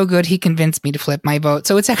argument was so good, he convinced me to flip my vote.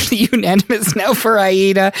 So it's actually unanimous now for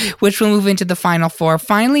Aida, which will move into the final 4.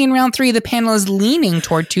 Finally, in round 3, the panel is leaning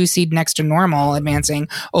toward 2-seed Next to Normal, advancing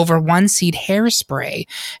over 1-seed Hairspray.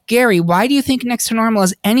 Gary, why do you think Next to Normal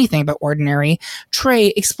is anything but ordinary? Trey,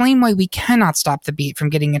 explain why we cannot stop the beat from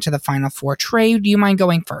getting into the final 4. Trey, do you mind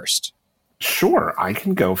going first? Sure, I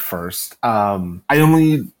can go first.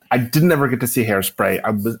 I didn't ever get to see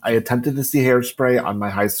Hairspray. I attempted to see Hairspray on my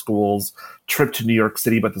high school's trip to New York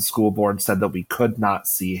City, but the school board said that we could not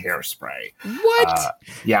see Hairspray. What?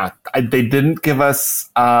 They didn't give us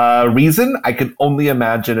a reason. I can only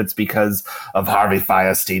imagine it's because of Harvey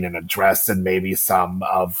Fierstein in a dress and maybe some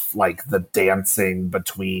of like the dancing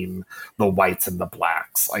between the whites and the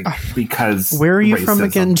blacks. Because where are you racism. from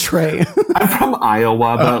again, Trey? I'm from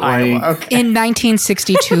Iowa, but Iowa, okay. In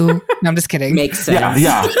 1962. No, I'm just kidding. Makes sense.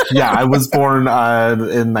 Yeah. I was born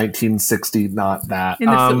in 1960, not that. In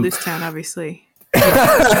the Footloose town, obviously.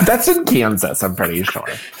 That's in Kansas, I'm pretty sure.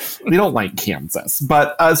 We don't like Kansas.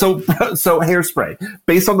 But so Hairspray,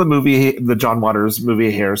 based on the movie, the John Waters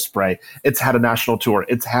movie Hairspray, it's had a national tour.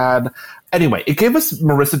 It gave us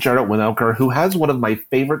Marissa Jarrett Winokur, who has one of my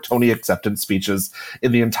favorite Tony acceptance speeches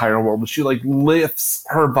in the entire world. She lifts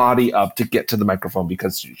her body up to get to the microphone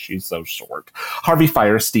because she's so short. Harvey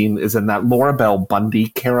Fierstein is in that. Laura Bell Bundy,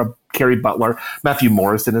 Carrie Butler, Matthew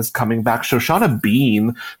Morrison is coming back. Shoshana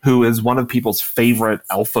Bean, who is one of people's favorite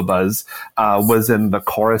Elphabas, was in the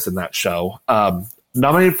chorus in that show.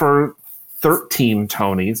 Nominated for 13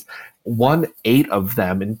 Tonys. Won 8 of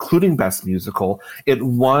them, including Best Musical. It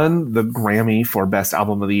won the Grammy for Best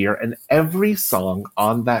Album of the Year, and every song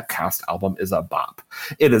on that cast album is a bop.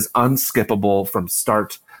 It is unskippable from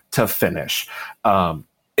start to finish.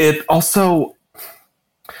 It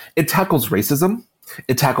tackles racism.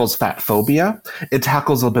 It tackles fat phobia. It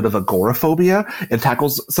tackles a bit of agoraphobia. It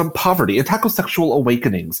tackles some poverty. It tackles sexual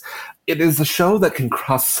awakenings. It is a show that can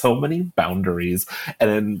cross so many boundaries,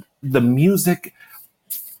 and the music...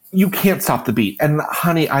 You can't stop the beat. And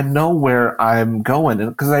honey, I know where I'm going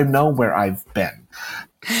because I know where I've been.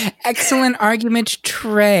 Excellent argument,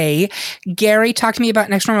 Trey. Gary, talk to me about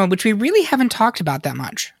Next Normal, which we really haven't talked about that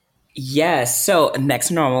much. Yes. So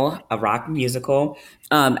Next Normal, a rock musical.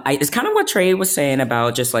 It's kind of what Trey was saying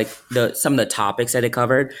about just like some of the topics that it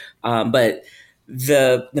covered. But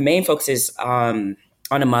the main focus is on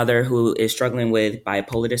a mother who is struggling with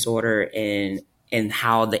bipolar disorder and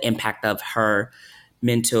how the impact of her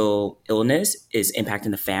mental illness is impacting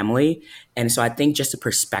the family. And so I think just the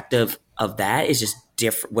perspective of that is just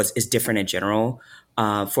different in general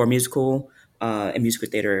for a musical and musical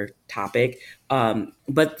theater topic.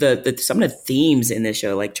 But some of the themes in this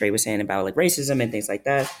show, like Trey was saying about like racism and things like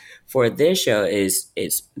that, for this show is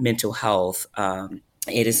mental health.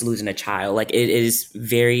 It is losing a child. Like it is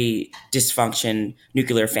very dysfunction,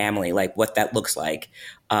 nuclear family, like what that looks like.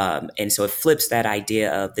 And so it flips that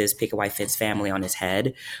idea of this picket white fence family on its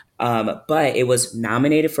head. But it was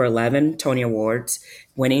nominated for 11 Tony Awards,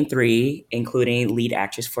 winning 3, including lead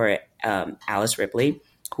actress for Alice Ripley,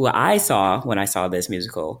 who I saw when I saw this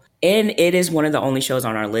musical. And it is one of the only shows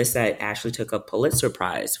on our list that actually took a Pulitzer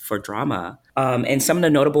Prize for drama. And some of the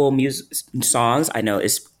notable songs I know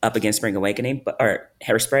is Up Against Spring Awakening or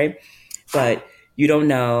Hairspray, but You Don't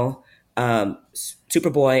Know,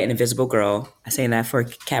 Superboy and Invisible Girl. I sang that for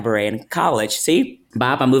cabaret in college. See,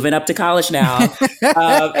 Bob, I'm moving up to college now.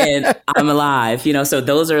 And I'm alive, so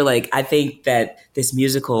those are like, I think that this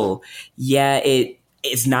musical,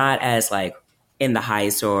 it's not as like In the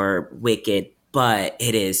Heights or Wicked, but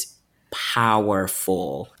it is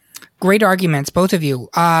powerful. Great arguments, both of you.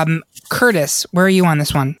 Curtis, where are you on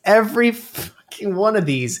this one? Every fucking one of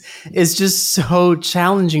these is just so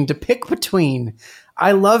challenging to pick between.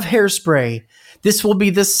 I love Hairspray. This will be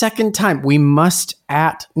the second time we must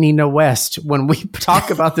at Nina West when we talk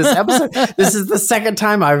about this episode. This is the second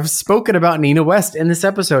time I've spoken about Nina West in this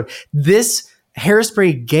episode. This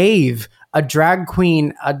Hairspray gave a drag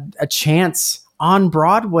queen a chance on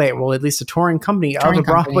Broadway. Well, at least a touring company of a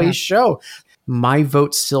Broadway show. My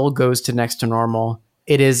vote still goes to Next to Normal.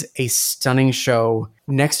 It is a stunning show.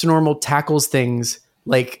 Next to Normal tackles things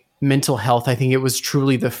like mental health. I think it was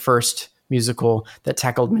truly the first musical that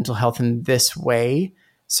tackled mental health in this way.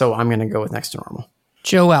 So I'm going to go with Next to Normal.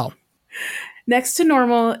 Joelle. Next to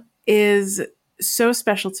Normal is so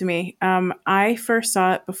special to me. I first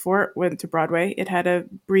saw it before it went to Broadway. It had a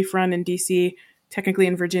brief run in DC, technically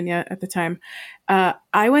in Virginia at the time.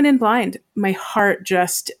 I went in blind. My heart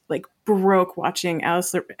just like broke watching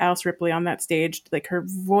Alice Ripley on that stage. Like her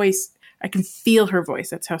voice, I can feel her voice.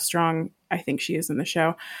 That's how strong I think she is in the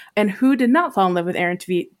show. And who did not fall in love with Aaron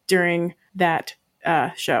Tveit during that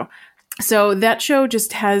show? So that show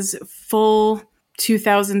just has full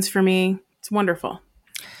 2000s for me. It's wonderful.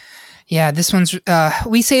 Yeah, this one's,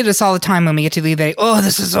 we say this all the time when we get to the day, oh,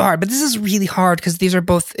 this is hard, but this is really hard because these are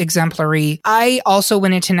both exemplary. I also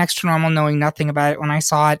went into Next to Normal knowing nothing about it when I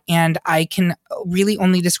saw it, and I can really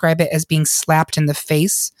only describe it as being slapped in the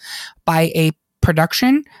face by a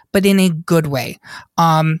production, but in a good way.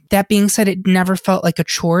 That being said, it never felt like a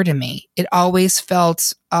chore to me. It always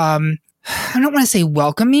felt, I don't want to say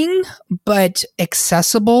welcoming, but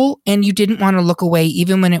accessible, and you didn't want to look away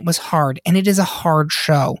even when it was hard. And it is a hard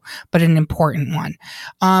show, but an important one.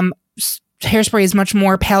 Hairspray is much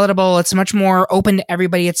more palatable. It's much more open to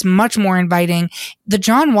everybody. It's much more inviting. The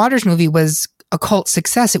John Waters movie was a cult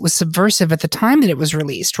success. It was subversive at the time that it was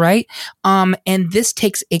released, right? And this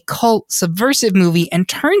takes a cult subversive movie and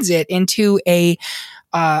turns it into a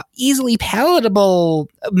easily palatable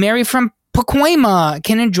Mary from Pacoima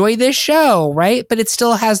can enjoy this show, right? But it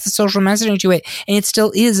still has the social messaging to it, and it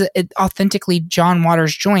still is authentically John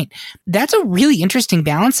Waters' joint. That's a really interesting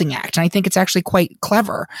balancing act, and I think it's actually quite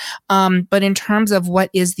clever. But in terms of what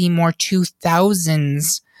is the more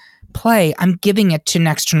 2000s play, I'm giving it to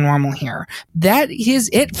Next to Normal here. That is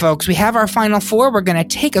it, folks. We have our final four. We're going to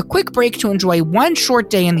take a quick break to enjoy one short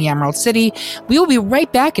day in the Emerald City. We will be right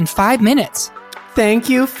back in 5 minutes. Thank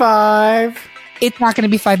you, 5. It's not going to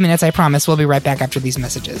be 5 minutes, I promise. We'll be right back after these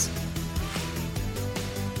messages.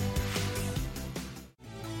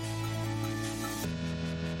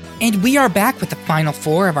 And we are back with the final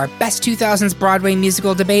four of our best 2000s Broadway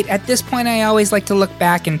musical debate. At this point, I always like to look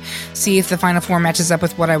back and see if the final four matches up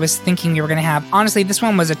with what I was thinking we were going to have. Honestly, this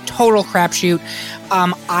one was a total crapshoot.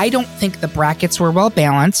 I don't think the brackets were well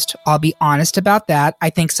balanced. I'll be honest about that.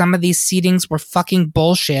 I think some of these seedings were fucking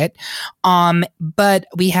bullshit. But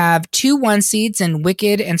we have 2 1 seeds in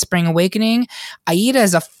Wicked and Spring Awakening. Aida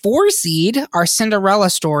is a 4 seed, our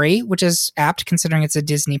Cinderella story, which is apt considering it's a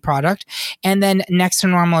Disney product. And then Next to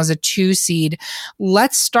Normal is a 2 seed.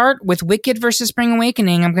 Let's start with Wicked versus Spring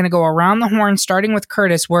Awakening. I'm going to go around the horn, starting with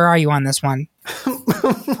Curtis. Where are you on this one?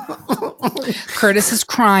 Curtis is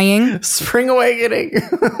crying. Spring Awakening.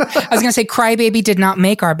 I was going to say Crybaby did not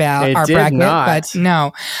make our bracket, but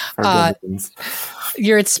no.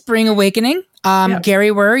 You're at Spring Awakening. Yep.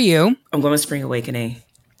 Gary, where are you? I'm going with Spring Awakening.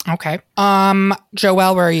 Okay.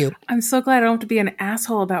 Joelle, where are you? I'm so glad I don't have to be an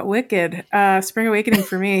asshole about Wicked. Spring Awakening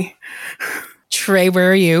for me. Trey,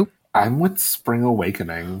 where are you? I'm with Spring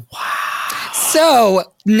Awakening. Wow. So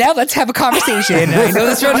now let's have a conversation. I know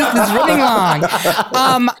this is running long.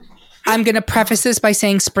 I'm going to preface this by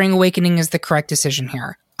saying Spring Awakening is the correct decision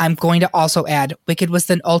here. I'm going to also add Wicked was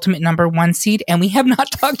the ultimate number 1 seed, and we have not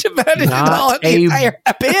talked about it at all in the entire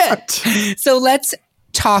bit. So let's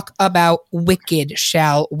talk about Wicked,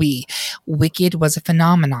 shall we? Wicked was a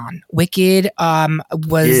phenomenon. Wicked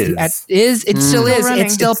it's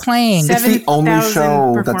still playing. It's the only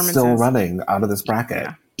show that's still running out of this bracket.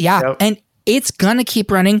 Yeah. Yep. And it's gonna keep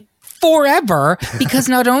running forever because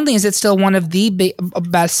not only is it still one of the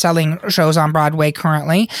best-selling shows on Broadway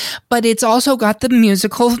currently, but it's also got the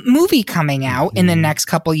musical movie coming out in the next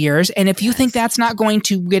couple years. And if you think that's not going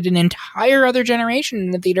to get an entire other generation in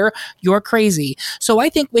the theater, you're crazy. So I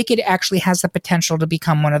think Wicked actually has the potential to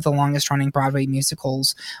become one of the longest-running Broadway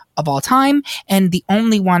musicals of all time, and the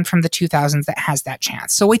only one from the 2000s that has that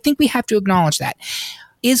chance. So I think we have to acknowledge that.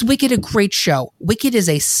 Is Wicked a great show? Wicked is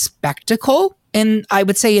a spectacle. And I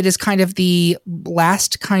would say it is kind of the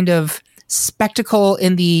last kind of spectacle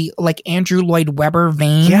in the like Andrew Lloyd Webber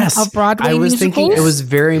vein of Broadway I was musicals. thinking it was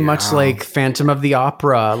very much like Phantom of the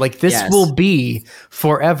Opera. Like this will be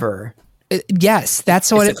forever. Yes,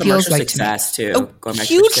 that's what it feels like success to me. too.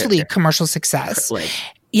 Hugely commercial success. Like,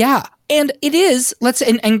 yeah. And it is,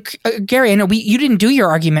 Gary, I know you didn't do your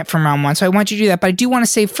argument from round one, so I want you to do that. But I do want to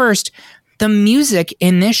say first, the music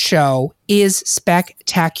in this show is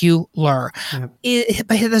spectacular.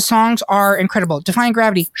 The songs are incredible. Defying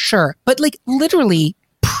Gravity, sure. But like literally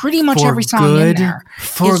pretty much every song in there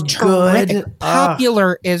is terrific.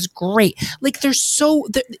 Popular is great. Like it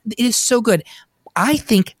is so good. I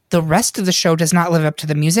think the rest of the show does not live up to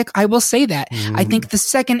the music. I will say that. I think the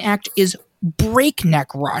second act is breakneck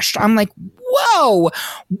rushed. I'm like, whoa,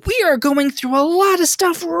 we are going through a lot of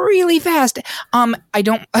stuff really fast. I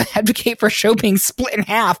don't advocate for a show being split in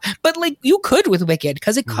half, but like you could with Wicked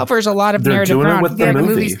because it covers a lot of narrative ground. They're doing it with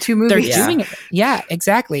the movie. Two movies. They're doing it. Yeah,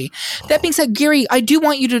 exactly. That being said, Gary, I do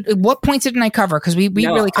want you to. What points didn't I cover? Because we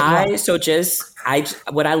really cut you off.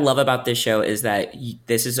 What I love about this show is that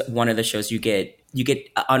this is one of the shows you get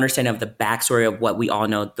an understanding of the backstory of what we all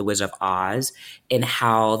know, the Wizard of Oz, and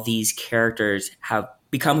how these characters have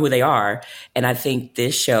become who they are. And I think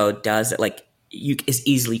this show does it. Like it's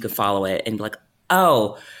easily you could follow it and be like,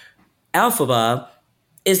 oh, Elphaba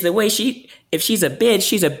is the way if she's a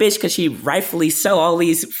bitch because she rightfully so all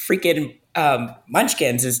these freaking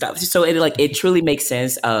munchkins and stuff. So it truly makes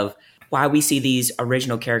sense of why we see these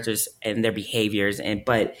original characters and their behaviors.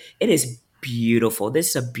 But it is beautiful. This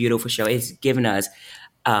is a beautiful show. It's given us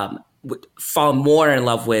fall more in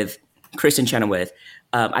love with Kristen Chenoweth,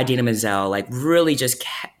 Idina Menzel, like really just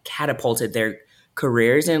catapulted their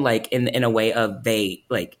careers and like in a way of they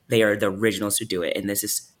are the originals to do it. And this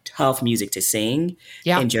is tough music to sing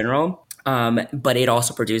in general. But it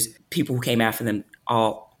also produced people who came after them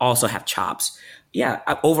also have chops. Yeah,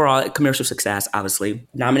 overall commercial success, obviously.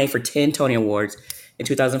 Nominated for 10 Tony Awards. In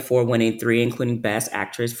 2004, winning 3, including Best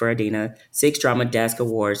Actress for Idina, 6 Drama Desk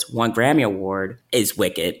Awards, 1 Grammy Award is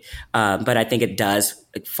Wicked. But I think it does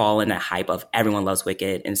fall in that hype of everyone loves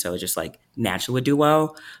Wicked. And so it just like naturally would do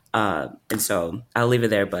well. And so I'll leave it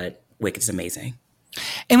there, but Wicked's amazing.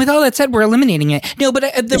 And with all that said, we're eliminating it. No, but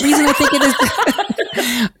the reason I think it is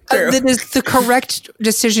that is the correct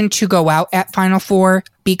decision to go out at Final Four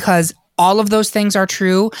because all of those things are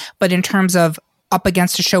true. But in terms of up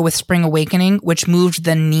against a show with Spring Awakening, which moved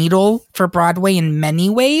the needle for Broadway in many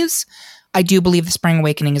ways, I do believe the Spring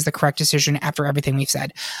Awakening is the correct decision after everything we've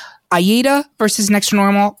said. Aida versus Next to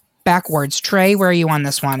Normal, backwards. Trey, where are you on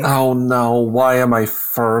this one? Oh no, why am I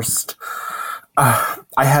first? I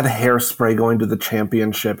had Hairspray going to the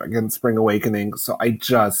championship against Spring Awakening, so I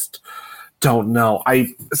just don't know.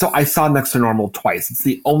 I saw Next to Normal twice. It's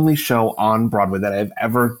the only show on Broadway that I've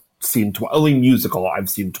ever seen only musical I've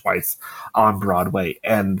seen twice on Broadway,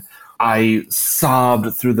 and I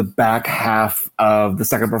sobbed through the back half of the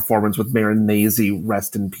second performance with Marin Nazy,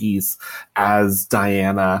 rest in peace, as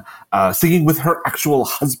Diana, singing with her actual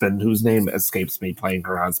husband, whose name escapes me, playing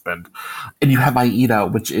her husband. And you have Aida,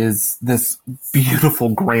 which is this beautiful,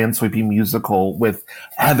 grand, sweeping musical with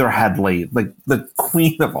Heather Headley, like the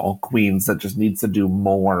queen of all queens that just needs to do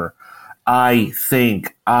more. I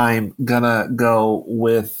think I'm gonna go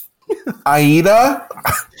with Aida.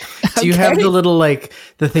 Do you have the little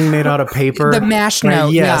the thing made out of paper? The mash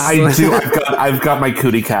note. Yes, I do. I've got my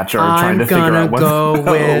cootie catcher trying to figure out what to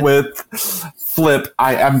go with. Flip.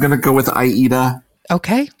 I'm gonna go with Aida.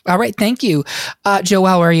 Okay. All right. Thank you,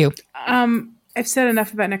 Joelle. Where are you? I've said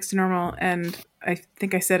enough about Next to Normal, and I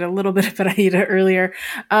think I said a little bit about Aida earlier.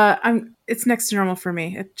 It's Next to Normal for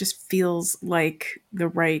me. It just feels like the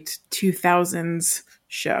right 2000s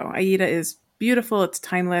show. Aida is beautiful. It's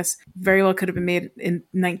timeless. Very well could have been made in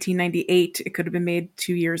 1998. It could have been made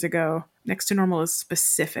 2 years ago. Next to Normal is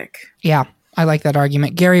specific. Yeah, I like that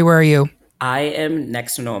argument. Gary, where are you? I am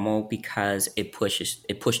Next to Normal because it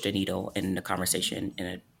pushed the needle in the conversation in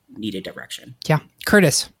a needed direction. Yeah.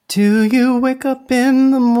 Curtis. Do you wake up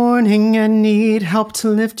in the morning and need help to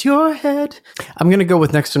lift your head? I'm going to go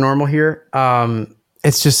with Next to Normal here.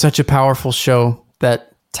 It's just such a powerful show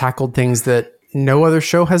that tackled things that no other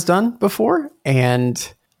show has done before.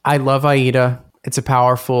 And I love Aida. It's a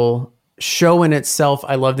powerful show in itself.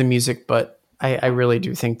 I love the music, but I really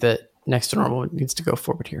do think that Next to Normal needs to go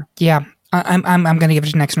forward here. Yeah. I'm going to give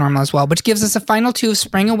it to Next to Normal as well, which gives us a final 2 of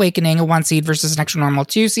Spring Awakening, a 1 seed, versus Next to Normal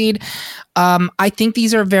 2 seed. I think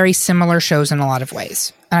these are very similar shows in a lot of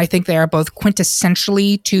ways. And I think they are both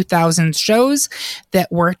quintessentially 2000s shows that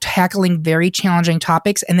were tackling very challenging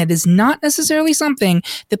topics. And that is not necessarily something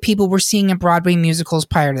that people were seeing in Broadway musicals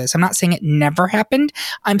prior to this. I'm not saying it never happened.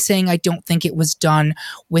 I'm saying I don't think it was done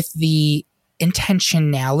with the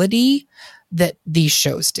intentionality that these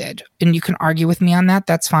shows did. And you can argue with me on that.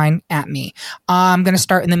 That's fine. At me. I'm going to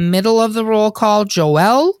start in the middle of the roll call.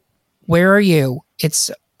 Joelle, where are you? It's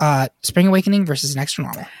Spring Awakening versus Next to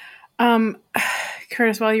Normal.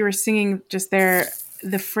 Curtis, while you were singing just there,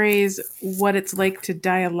 the phrase, what it's like to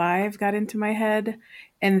die alive, got into my head.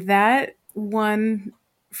 And that one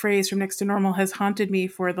phrase from Next to Normal has haunted me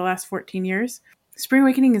for the last 14 years. Spring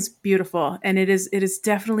Awakening is beautiful, and it is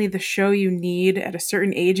definitely the show you need at a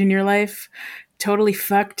certain age in your life. Totally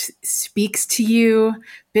Fucked speaks to you.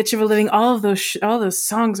 Bitch of a Living, all those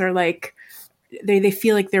songs are like they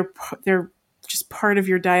feel like they're just part of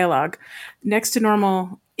your dialogue. Next to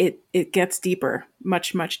Normal, it gets deeper,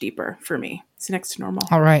 much deeper for me. It's Next to Normal.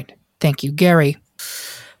 All right, thank you, Gary.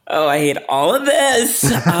 Oh, I hate all of this.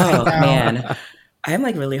 Oh man, I'm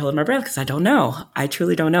like really holding my breath because I don't know. I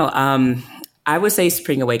truly don't know. I would say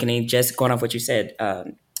Spring Awakening, just going off what you said,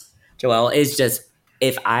 Joelle, is just,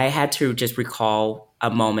 if I had to just recall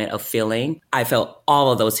a moment of feeling, I felt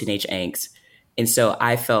all of those teenage angst. And so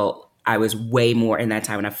I felt I was way more in that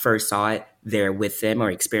time when I first saw it there with them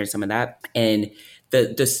or experienced some of that. And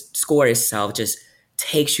the score itself just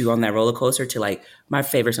takes you on that roller coaster to like, my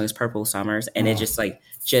favorite song is Purple Summers. And it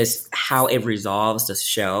just how it resolves the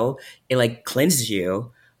show, it like cleanses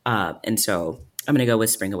you. And so I'm going to go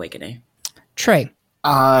with Spring Awakening. Trey.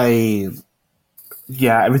 Everything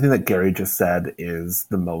that Gary just said is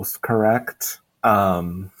the most correct.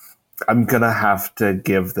 I'm going to have to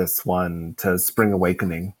give this one to Spring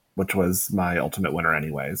Awakening, which was my ultimate winner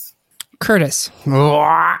anyways. Curtis.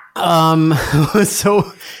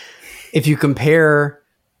 So if you compare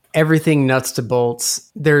everything nuts to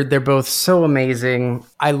bolts, they're both so amazing.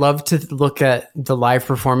 I love to look at the live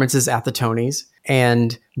performances at the Tonys,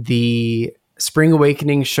 and the Spring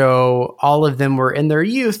Awakening show, all of them were in their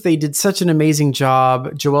youth. They did such an amazing job.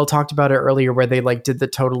 Joelle talked about it earlier where they like did the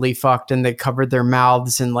Totally Fucked and they covered their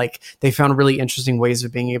mouths and like they found really interesting ways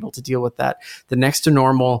of being able to deal with that. The Next to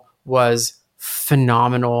Normal was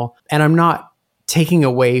phenomenal. And I'm not taking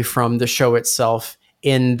away from the show itself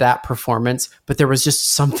in that performance, but there was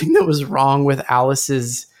just something that was wrong with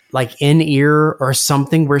Alice's like in-ear or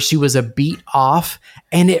something where she was a beat off,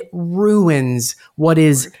 and it ruins what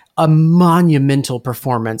is a monumental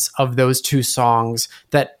performance of those two songs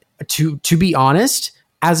that, to be honest,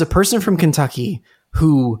 as a person from Kentucky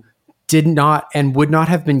who did not and would not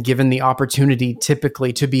have been given the opportunity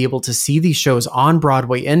typically to be able to see these shows on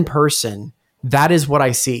Broadway in person, that is what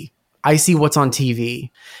I see. I see what's on TV,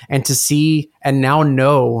 and to see and now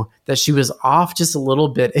know that she was off just a little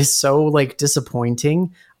bit is so like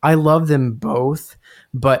disappointing. I love them both,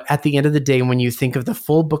 but at the end of the day, when you think of the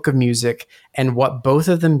full book of music and what both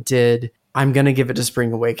of them did, I'm going to give it to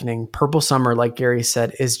Spring Awakening. Purple Summer, like Gary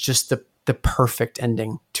said, is just the perfect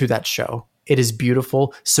ending to that show. It is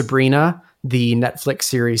beautiful. Sabrina, the Netflix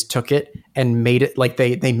series, took it and made it like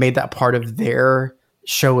they made that part of their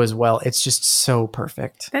show as well. It's just so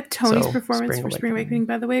perfect. That Tony's performance for Spring Awakening,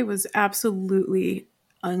 by the way, was absolutely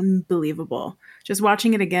unbelievable. Just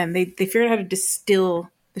watching it again, they figured out how to distill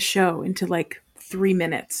the show into like 3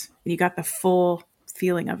 minutes, and you got the full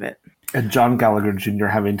feeling of it. And John Gallagher Jr.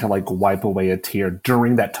 having to like wipe away a tear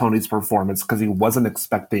during that Tony's performance because he wasn't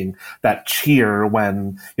expecting that cheer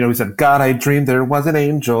when, he said, God, I dreamed there was an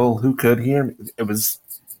angel who could hear me. It was...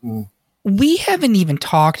 We haven't even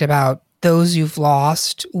talked about Those You've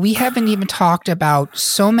Lost. We haven't even talked about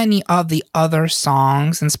so many of the other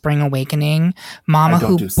songs in Spring Awakening. Mama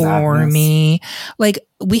Who Bore Me. Like,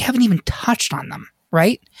 we haven't even touched on them,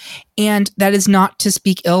 right? And that is not to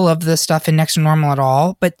speak ill of the stuff in Next to Normal at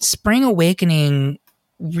all, but Spring Awakening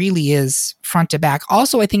really is front to back.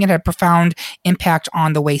 Also, I think it had a profound impact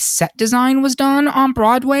on the way set design was done on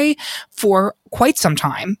Broadway for quite some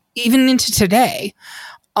time, even into today.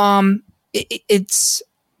 It's...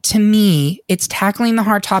 To me, it's tackling the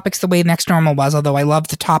hard topics the way Next Normal was, although I love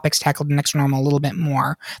the topics tackled in Next Normal a little bit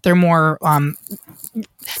more. They're more,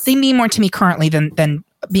 they mean more to me currently than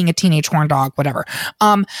being a teenage horn dog, whatever.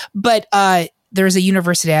 But there's a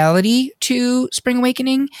universality to Spring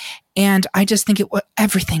Awakening, and I just think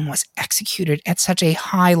everything was executed at such a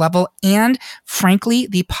high level, and frankly,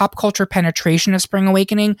 the pop culture penetration of Spring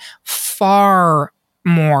Awakening far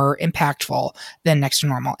more impactful than Next to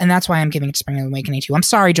Normal. And that's why I'm giving it to Spring Awakening too. I'm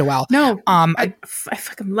sorry, Joelle. No, I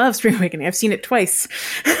fucking love Spring Awakening. I've seen it twice.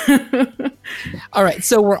 All right,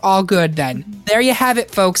 so we're all good then. There you have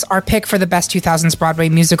it, folks. Our pick for the best 2000s Broadway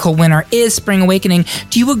musical winner is Spring Awakening.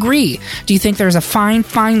 Do you agree? Do you think there's a fine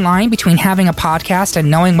line between having a podcast and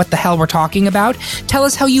knowing what the hell we're talking about? Tell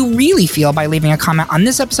us how you really feel by leaving a comment on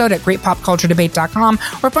this episode at greatpopculturedebate.com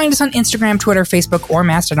or find us on Instagram, Twitter, Facebook, or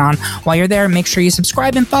Mastodon. While you're there, make sure you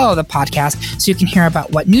subscribe and follow the podcast so you can hear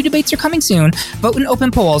about what new debates are coming soon, vote in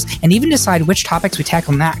open polls, and even decide which topics we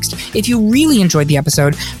tackle next. If you really enjoyed the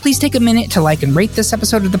episode, please take a minute to like and rate this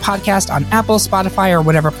episode of the podcast on Apple, Spotify, or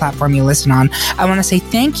whatever platform you listen on. I want to say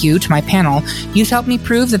thank you to my panel. You've helped me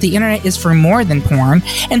prove that the internet is for more than porn,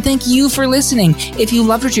 and thank you for listening. If you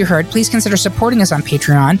loved what you heard, please consider supporting us on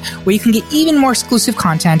Patreon, where you can get even more exclusive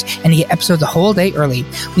content and get episodes a whole day early.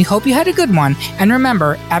 We hope you had a good one, and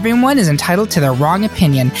remember, everyone is entitled to their wrong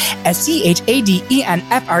opinion. SCHADENFREUDE.